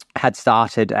had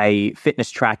started a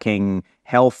fitness tracking,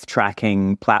 health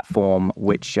tracking platform,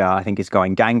 which I think is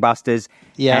going gangbusters.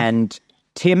 Yeah. And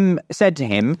Tim said to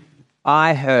him,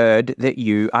 I heard that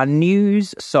you are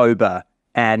news sober.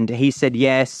 And he said,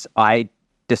 yes, I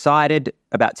decided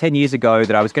about 10 years ago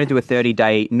that I was going to do a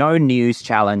 30-day no news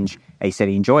challenge. And he said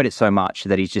he enjoyed it so much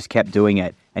that he's just kept doing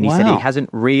it. And he said he hasn't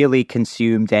really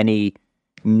consumed any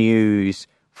news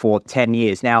for 10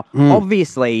 years. Now,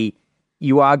 obviously,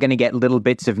 you are going to get little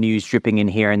bits of news dripping in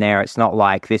here and there. It's not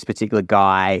like this particular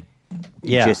guy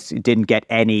just didn't get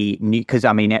any news. Because,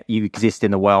 I mean, you exist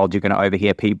in the world. You're going to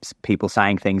overhear people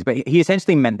saying things. But he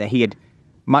essentially meant that he had,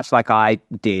 much like I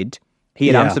did, he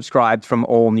had unsubscribed from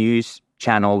all news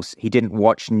channels. He didn't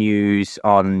watch news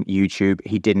on YouTube.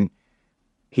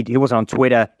 He wasn't on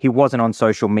Twitter. He wasn't on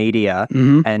social media.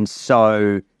 And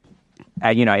so,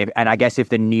 and I guess if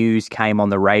the news came on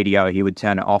the radio, he would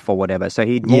turn it off or whatever. So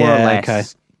he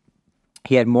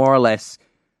had more or less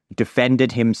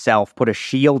defended himself, put a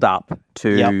shield up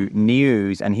to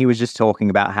news. And he was just talking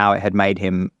about how it had made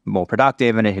him more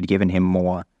productive and it had given him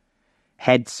more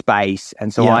headspace.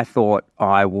 And so I thought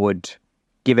I would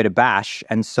give it a bash.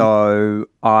 And so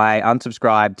I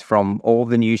unsubscribed from all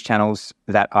the news channels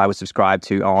that I was subscribed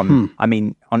to on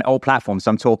all platforms.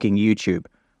 So I'm talking YouTube.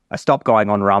 I stopped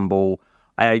going on Rumble.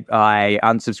 I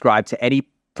unsubscribed to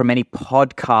from any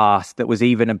podcast that was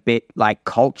even a bit like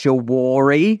culture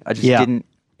war-y. I just didn't,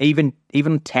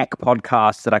 even tech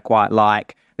podcasts that I quite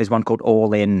like. There's one called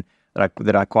All In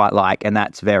that I quite like, and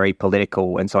that's very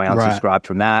political. And so I unsubscribed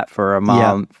from that for a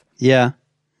month. Yeah.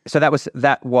 So that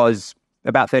was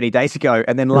about 30 days ago.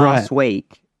 And then last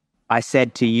week, I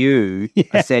said to you,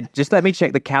 I said, just let me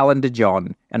check the calendar,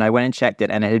 John. And I went and checked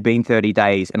it, and it had been 30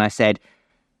 days. And I said,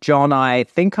 John, I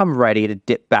think I'm ready to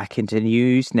dip back into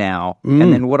news now.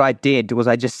 And then what I did was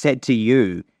I just said to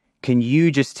you, can you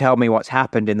just tell me what's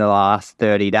happened in the last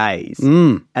 30 days?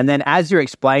 And then as you're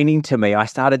explaining to me, I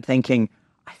started thinking,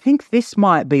 I think this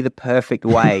might be the perfect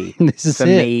way for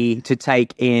me to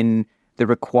take in the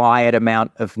required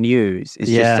amount of news is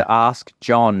just to ask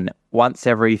John once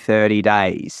every 30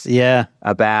 days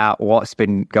about what's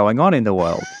been going on in the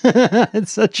world.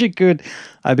 It's such a good...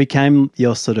 I became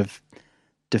your sort of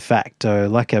de facto,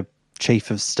 like a chief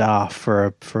of staff for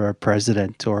a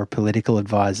president or a political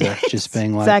advisor, just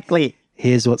being like, exactly.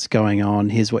 Here's what's going on.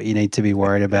 Here's what you need to be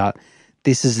worried about.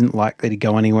 This isn't likely to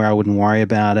go anywhere. I wouldn't worry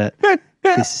about it.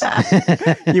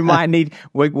 You might need,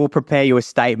 we'll prepare you a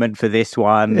statement for this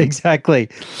one. Exactly.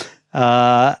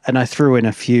 And I threw in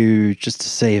a few just to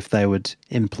see if they would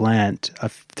implant. I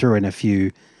threw in a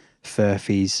few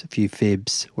furfies, a few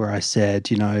fibs where I said,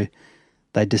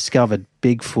 they discovered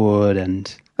Bigfoot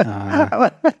and... no,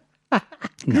 I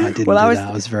didn't do that.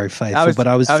 I was very faithful, but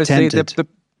I was tempted.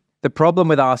 The problem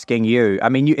with asking you, I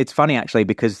mean, it's funny actually,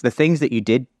 because the things that you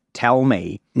did tell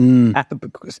me,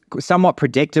 somewhat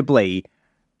predictably,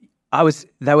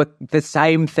 they were the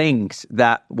same things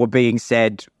that were being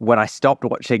said when I stopped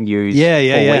watching news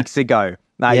 4 weeks ago.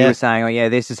 You were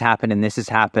saying, this has happened and this has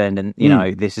happened and,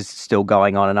 this is still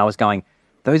going on. And I was going,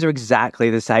 those are exactly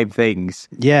the same things.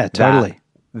 Yeah, totally.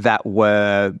 that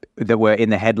were in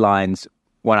the headlines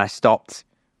when I stopped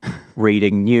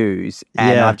reading news,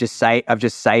 and I've just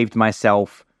saved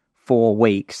myself 4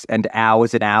 weeks and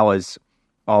hours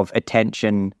of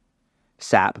attention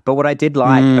sap. But what I did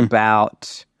like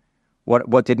about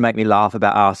what did make me laugh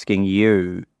about asking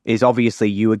you is obviously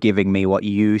you were giving me what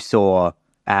you saw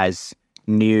as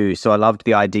news. So I loved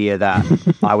the idea that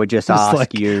I would just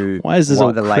ask you what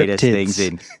the latest things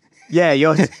in. Yeah,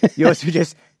 yours were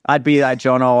just, I'd be like,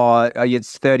 John,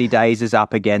 it's 30 days is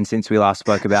up again since we last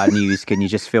spoke about news. Can you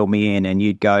just fill me in? And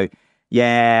you'd go,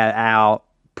 yeah,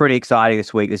 pretty exciting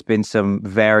this week. There's been some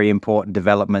very important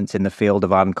developments in the field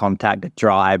of uncontacted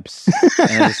tribes.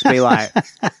 And I'd just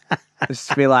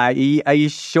be like, are you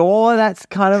sure that's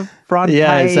kind of front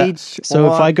page?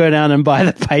 So if I go down and buy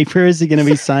the paper, is he going to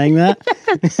be saying that?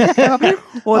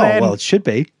 Well, it should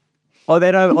be. Or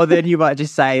then you might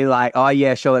just say like, oh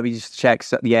yeah, sure, let me just check.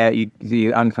 So, yeah, you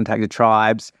uncontacted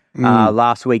tribes.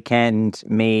 Last weekend,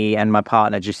 me and my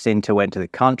partner Jacinta went to the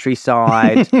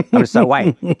countryside. I'm just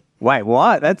like, wait,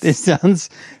 what? This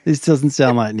doesn't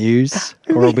sound like news.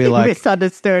 Or it'll be like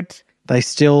misunderstood. They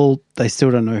still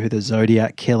don't know who the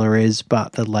Zodiac killer is,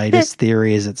 but the latest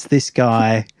theory is it's this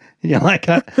guy. You're like,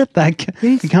 there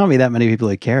can't be that many people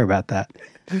who care about that.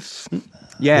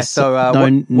 Yeah, so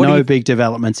no big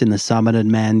developments in the Summited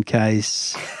Man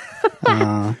case.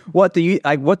 What do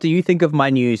you think of my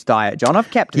news diet, John?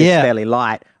 I've kept this fairly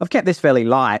light.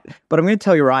 But I'm going to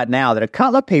tell you right now that a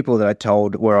couple of people that I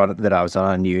told that I was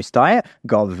on a news diet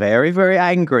got very, very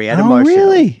angry and emotional. Oh,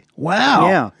 really? Wow.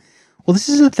 Yeah. Well, this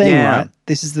is the thing, right?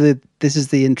 This is the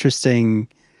interesting.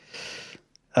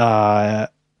 Very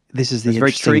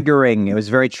triggering. It was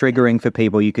very triggering for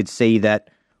people. You could see that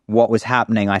what was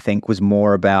happening, I think, was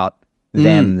more about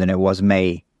them than it was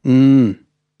me.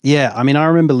 Yeah, I mean, I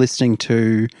remember listening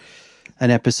to an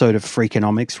episode of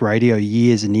Freakonomics Radio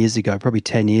years and years ago, probably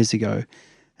 10 years ago,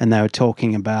 and they were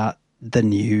talking about the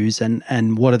news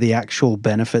and what are the actual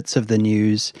benefits of the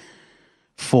news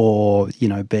for,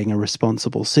 being a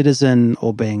responsible citizen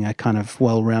or being a kind of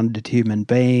well-rounded human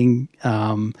being.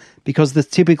 Because the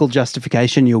typical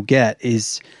justification you'll get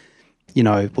is, you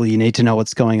need to know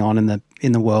what's going on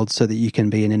in the world so that you can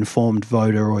be an informed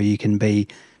voter or you can be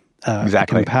a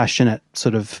compassionate,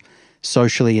 sort of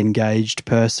socially engaged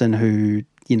person who,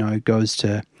 goes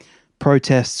to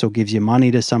protests or gives you money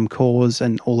to some cause,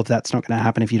 and all of that's not going to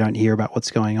happen if you don't hear about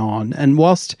what's going on. And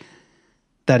whilst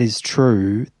that is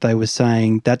true, they were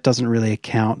saying that doesn't really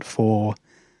account for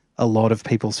a lot of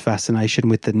people's fascination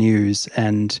with the news.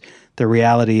 And the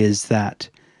reality is that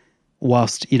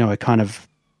whilst, a kind of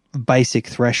basic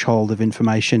threshold of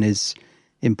information is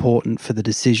important for the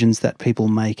decisions that people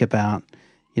make about,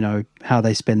 how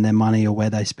they spend their money or where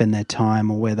they spend their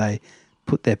time or where they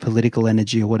put their political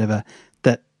energy or whatever,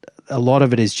 that a lot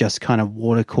of it is just kind of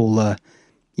water cooler,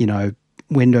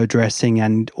 window dressing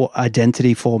and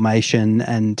identity formation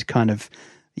and kind of,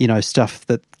 stuff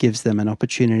that gives them an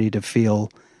opportunity to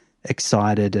feel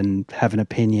excited and have an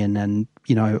opinion and,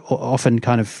 often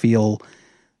kind of feel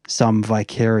some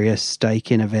vicarious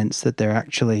stake in events that they're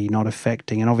actually not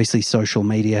affecting. And obviously social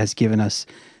media has given us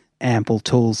ample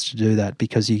tools to do that,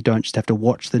 because you don't just have to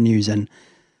watch the news and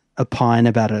opine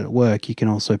about it at work. You can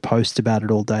also post about it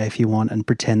all day if you want and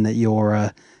pretend that you're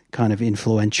a kind of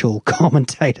influential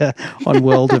commentator on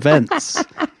world events.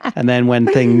 And then when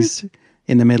things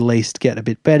in the Middle East get a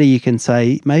bit better, you can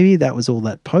say, maybe that was all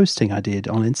that posting I did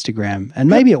on Instagram. And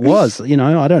maybe it was,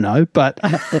 I don't know. But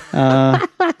well,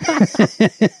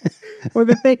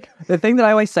 the thing that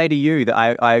I always say to you that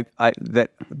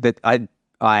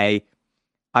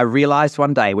I realized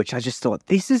one day, which I just thought,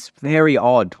 this is very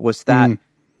odd, was that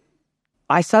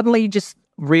I suddenly just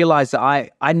realized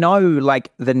that I know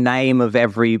like the name of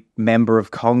every member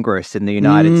of Congress in the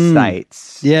United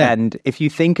States. Yeah. And if you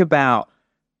think about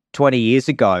 20 years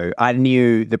ago, I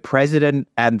knew the president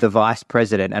and the vice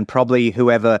president and probably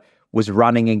whoever was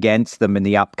running against them in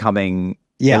the upcoming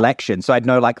election. So I'd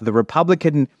know like the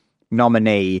Republican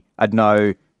nominee, I'd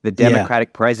know the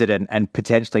Democratic president and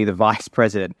potentially the vice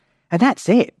president. And that's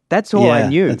it. That's all I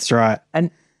knew. That's right.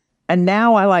 And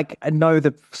now I know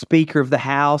the Speaker of the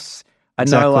House. I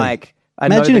know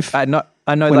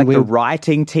the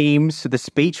writing teams, the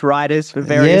speech writers for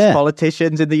various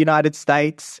politicians in the United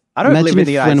States. I don't live in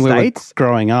the United States. Were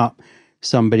growing up,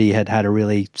 somebody had a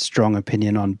really strong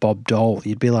opinion on Bob Dole.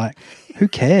 You'd be like, who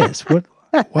cares?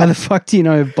 Why the fuck do you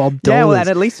know Bob Dole? Yeah, well, and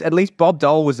at least Bob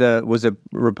Dole was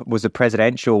a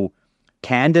presidential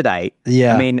candidate.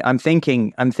 Yeah. I mean, I'm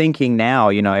thinking now,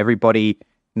 everybody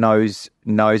knows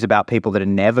about people that are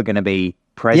never going to be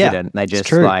president. They just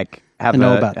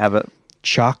have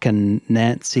Chuck and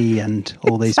Nancy and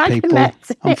all these Chuck people.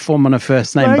 I'm forming a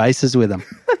first name basis with them.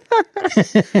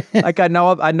 Like I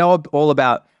know all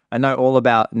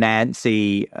about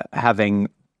Nancy having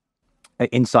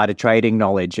insider trading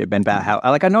knowledge about how,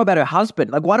 like, I know about her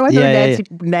husband. Like, why do I know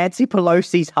Nancy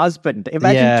Pelosi's husband?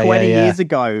 Imagine 20 years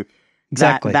ago,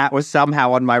 exactly, that was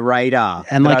somehow on my radar.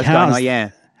 And like,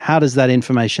 how does that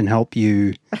information help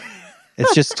you?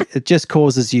 It just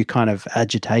causes you kind of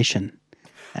agitation.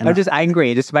 And I'm just angry.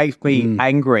 It just makes me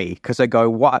angry because I go,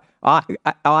 what? I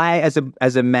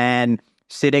as a man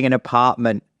sitting in an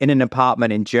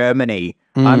apartment in Germany,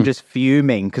 I'm just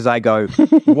fuming because I go,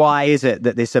 why is it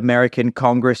that this American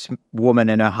congresswoman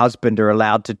and her husband are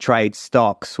allowed to trade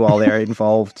stocks while they're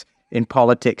involved in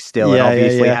politics still and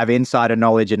obviously have insider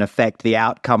knowledge and affect the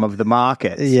outcome of the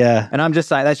markets? Yeah. And I'm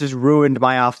just like, that's just ruined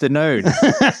my afternoon.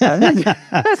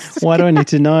 Why do I need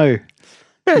to know?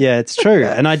 Yeah, it's true.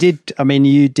 And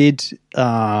you did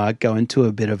go into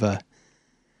a bit of a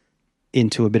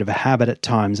habit at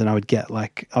times, and I would get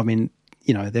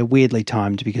they're weirdly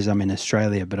timed because I'm in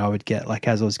Australia, but I would get, like,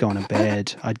 as I was going to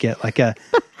bed, I'd get like a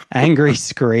angry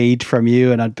screed from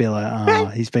you, and I'd be like, oh,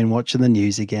 he's been watching the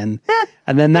news again.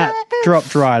 And then that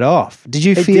dropped right off. Did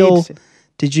you feel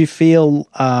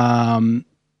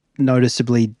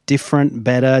noticeably different,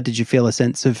 better? Did you feel a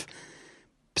sense of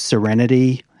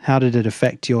serenity? How did it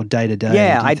affect your day-to-day?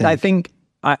 Yeah, I think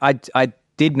I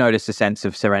did notice a sense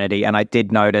of serenity, and I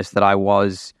did notice that I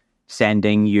was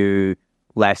sending you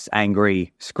less angry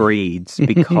screeds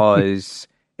because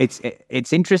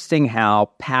it's interesting how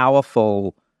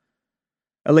powerful,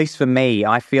 at least for me,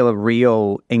 I feel a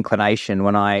real inclination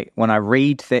when I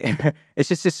read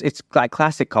it's like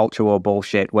classic culture war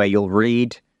bullshit where you'll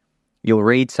read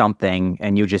something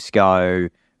and you'll just go,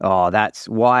 oh, that's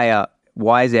why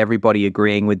is everybody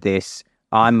agreeing with this?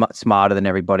 I'm much smarter than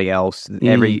everybody else.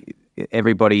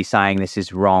 Everybody's saying this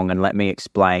is wrong, and let me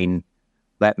explain.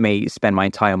 Let me spend my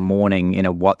entire morning in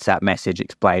a WhatsApp message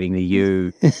explaining to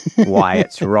you why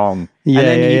it's wrong.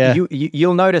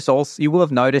 You'll notice also, you will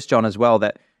have noticed, John, as well,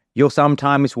 that you'll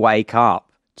sometimes wake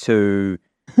up to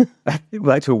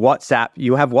WhatsApp.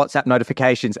 You have WhatsApp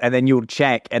notifications, and then you'll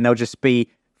check, and there'll just be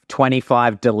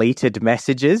 25 deleted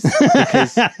messages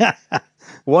because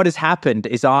what has happened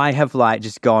is I have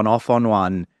just gone off on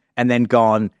one and then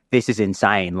gone, this is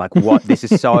insane. Like, what? This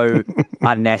is so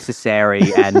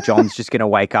unnecessary, and John's just going to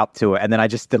wake up to it. And then I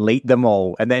just delete them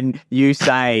all. And then you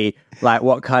say, like,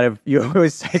 you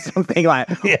always say something like,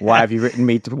 why have you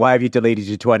deleted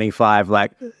your 25,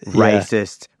 like,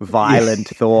 racist, violent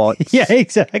thoughts? Yeah,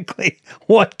 exactly.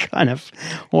 What kind of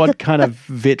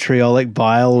vitriolic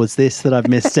bile was this that I've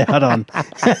missed out on?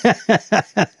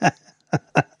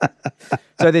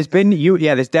 So there's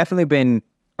definitely been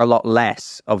a lot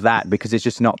less of that because it's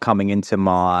just not coming into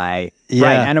my brain.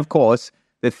 And of course,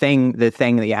 the thing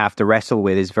that you have to wrestle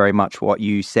with is very much what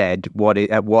you said. What is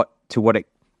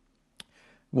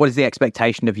the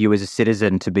expectation of you as a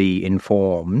citizen to be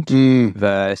informed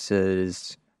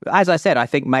versus, as I said, I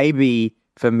think maybe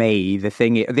for me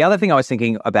the other thing I was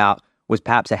thinking about was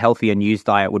perhaps a healthier news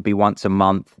diet would be once a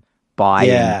month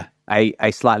buying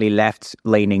a slightly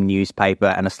left-leaning newspaper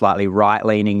and a slightly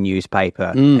right-leaning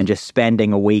newspaper and just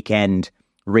spending a weekend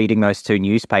reading those two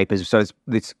newspapers. So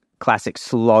it's classic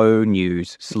slow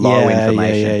news,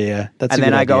 information. Yeah. That's and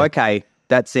then I go, okay,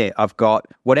 that's it. I've got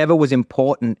whatever was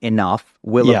important enough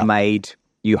will have made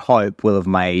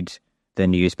the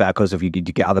news, because of you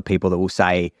get other people that will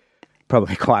say,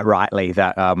 probably quite rightly,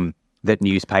 that that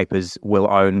newspapers will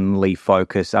only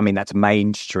focus. I mean, that's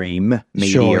mainstream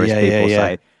media, as people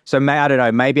say. So I don't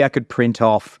know. Maybe I could print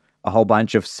off a whole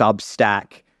bunch of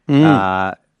Substack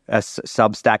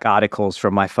articles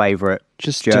from my favorite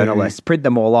journalists. Print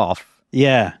them all off.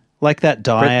 Yeah, like that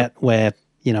diet where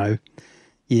you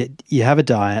have a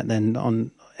diet, then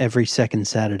on every second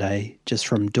Saturday, just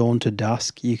from dawn to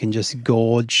dusk, you can just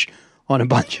gorge on a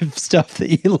bunch of stuff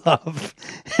that you love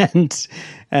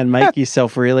and make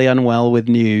yourself really unwell with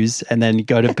news, and then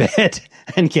go to bed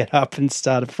and get up and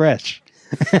start afresh.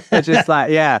 It's just like,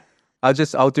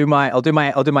 I'll do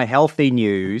my healthy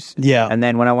news. Yeah. And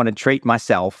then when I want to treat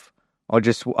myself, I'll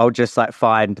just like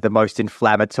find the most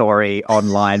inflammatory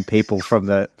online people from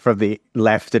the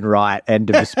left and right end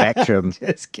of the spectrum.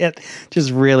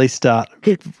 just really start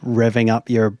revving up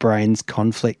your brain's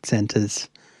conflict centers.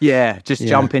 Yeah,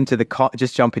 jump into the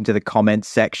comments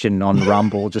section on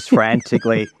Rumble, just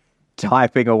frantically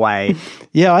typing away.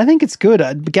 Yeah, I think it's good.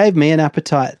 It gave me an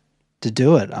appetite to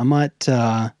do it. I might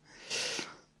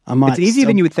It's easier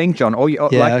than you would think, John. Or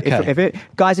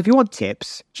guys, if you want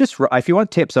tips, if you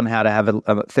want tips on how to have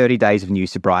 30 days of new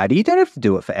sobriety, you don't have to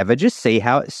do it forever. Just see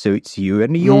how it suits you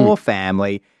and your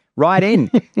family. Write in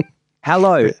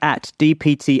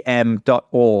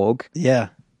hello@dptm.org. Yeah.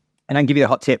 And I can give you the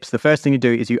hot tips. The first thing you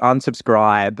do is you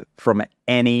unsubscribe from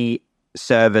any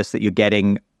service that you're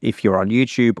getting. If you're on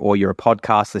YouTube or you're a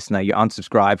podcast listener, you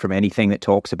unsubscribe from anything that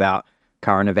talks about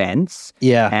current events.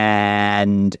 Yeah.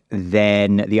 And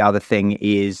then the other thing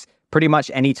is pretty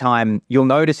much anytime you'll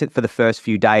notice it for the first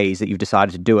few days that you've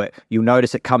decided to do it, you'll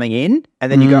notice it coming in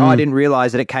and then you go, I didn't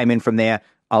realize that it came in from there.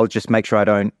 I'll just make sure I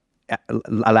don't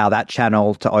allow that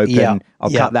channel to open. I'll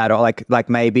cut that. Or like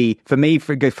maybe for me,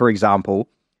 for example,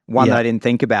 one that I didn't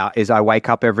think about is I wake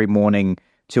up every morning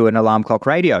to an alarm clock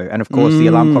radio. And of course, the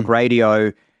alarm clock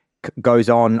radio goes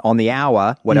on the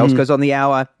hour. What else goes on the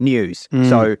hour? News.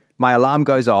 So my alarm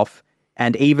goes off,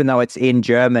 and even though it's in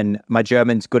German, my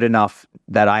German's good enough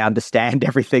that I understand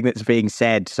everything that's being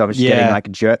said. So I'm just getting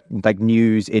like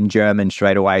news in German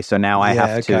straight away. So now I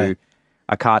have to,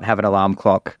 I can't have an alarm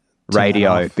clock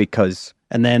radio because...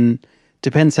 And then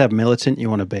depends how militant you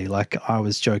want to be. Like I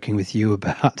was joking with you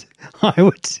about,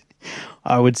 I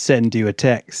would send you a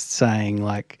text saying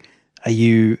like, are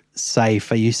you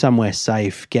safe? Are you somewhere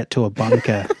safe? Get to a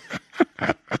bunker.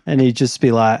 And he'd just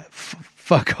be like,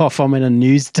 fuck off. I'm in a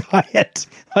news diet.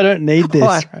 I don't need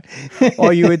this.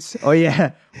 Or you would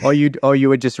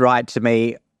just write to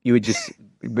me.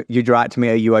 You'd write to me,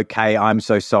 are you okay? I'm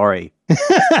so sorry.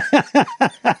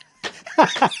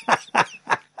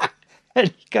 And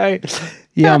you go,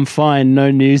 yeah, I'm fine. No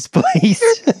news, please.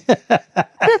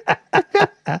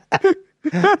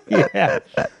 Yeah.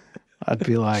 I'd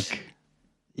be like,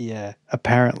 yeah,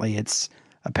 apparently it's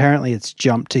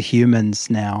jumped to humans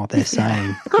now, they're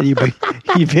saying. And you'd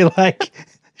be like,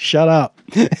 shut up.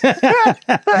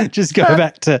 Just go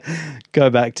back to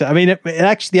I mean, it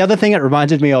actually, the other thing it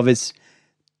reminded me of is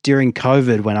during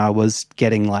COVID when I was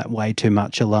getting like way too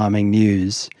much alarming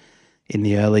news in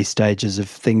the early stages of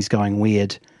things going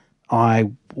weird,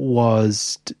 I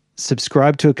was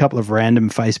subscribed to a couple of random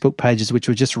Facebook pages which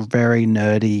were just very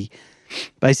nerdy,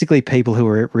 basically people who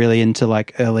were really into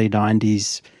like early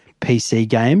 90s PC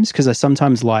games, because I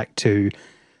sometimes like to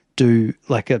do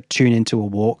like tune into a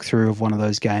walkthrough of one of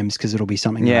those games because it'll be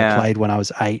something that I played when I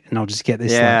was 8 and I'll just get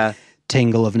this like,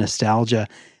 tingle of nostalgia.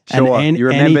 Sure, and you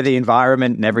remember the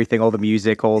environment and everything, all the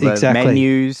music, all the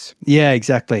menus. Yeah,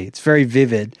 exactly. It's very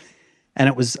vivid. And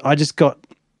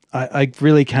I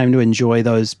really came to enjoy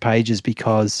those pages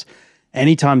because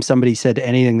anytime somebody said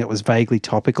anything that was vaguely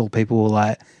topical, people were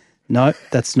like, no,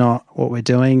 that's not what we're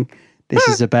doing. This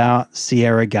is about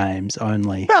Sierra games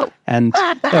only. And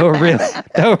they were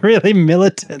really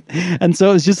militant. And so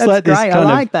it was just that's like this great. kind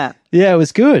I like that. Yeah, it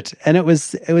was good. And it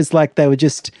was like they were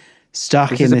just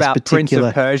stuck in this about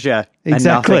particular Prince of Persia and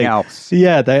nothing else.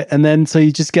 Yeah, and then so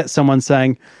you just get someone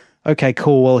saying, okay,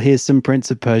 cool, well, here's some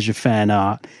Prince of Persia fan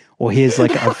art, or here's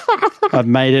like I've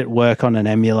made it work on an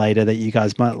emulator that you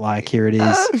guys might like, here it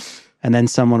is. And then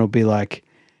someone will be like,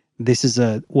 this is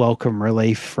a welcome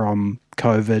relief from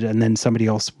COVID, and then somebody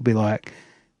else will be like,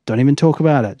 don't even talk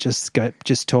about it, just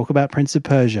talk about Prince of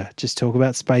Persia, just talk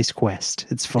about Space Quest,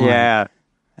 it's fine. Yeah.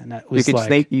 And that was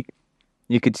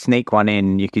you could sneak one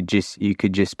in. You could just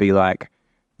be like,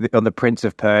 on the Prince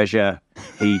of Persia,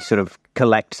 he sort of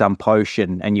collects some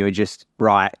potion, and you would just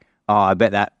write, oh, I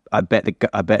bet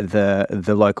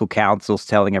the local council's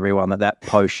telling everyone that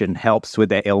potion helps with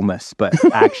their illness, but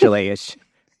actually it's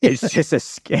just a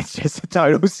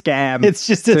total scam. It's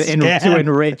just a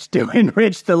scam to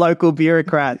enrich the local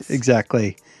bureaucrats.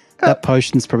 Exactly. That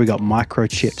potion's probably got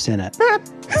microchips in it.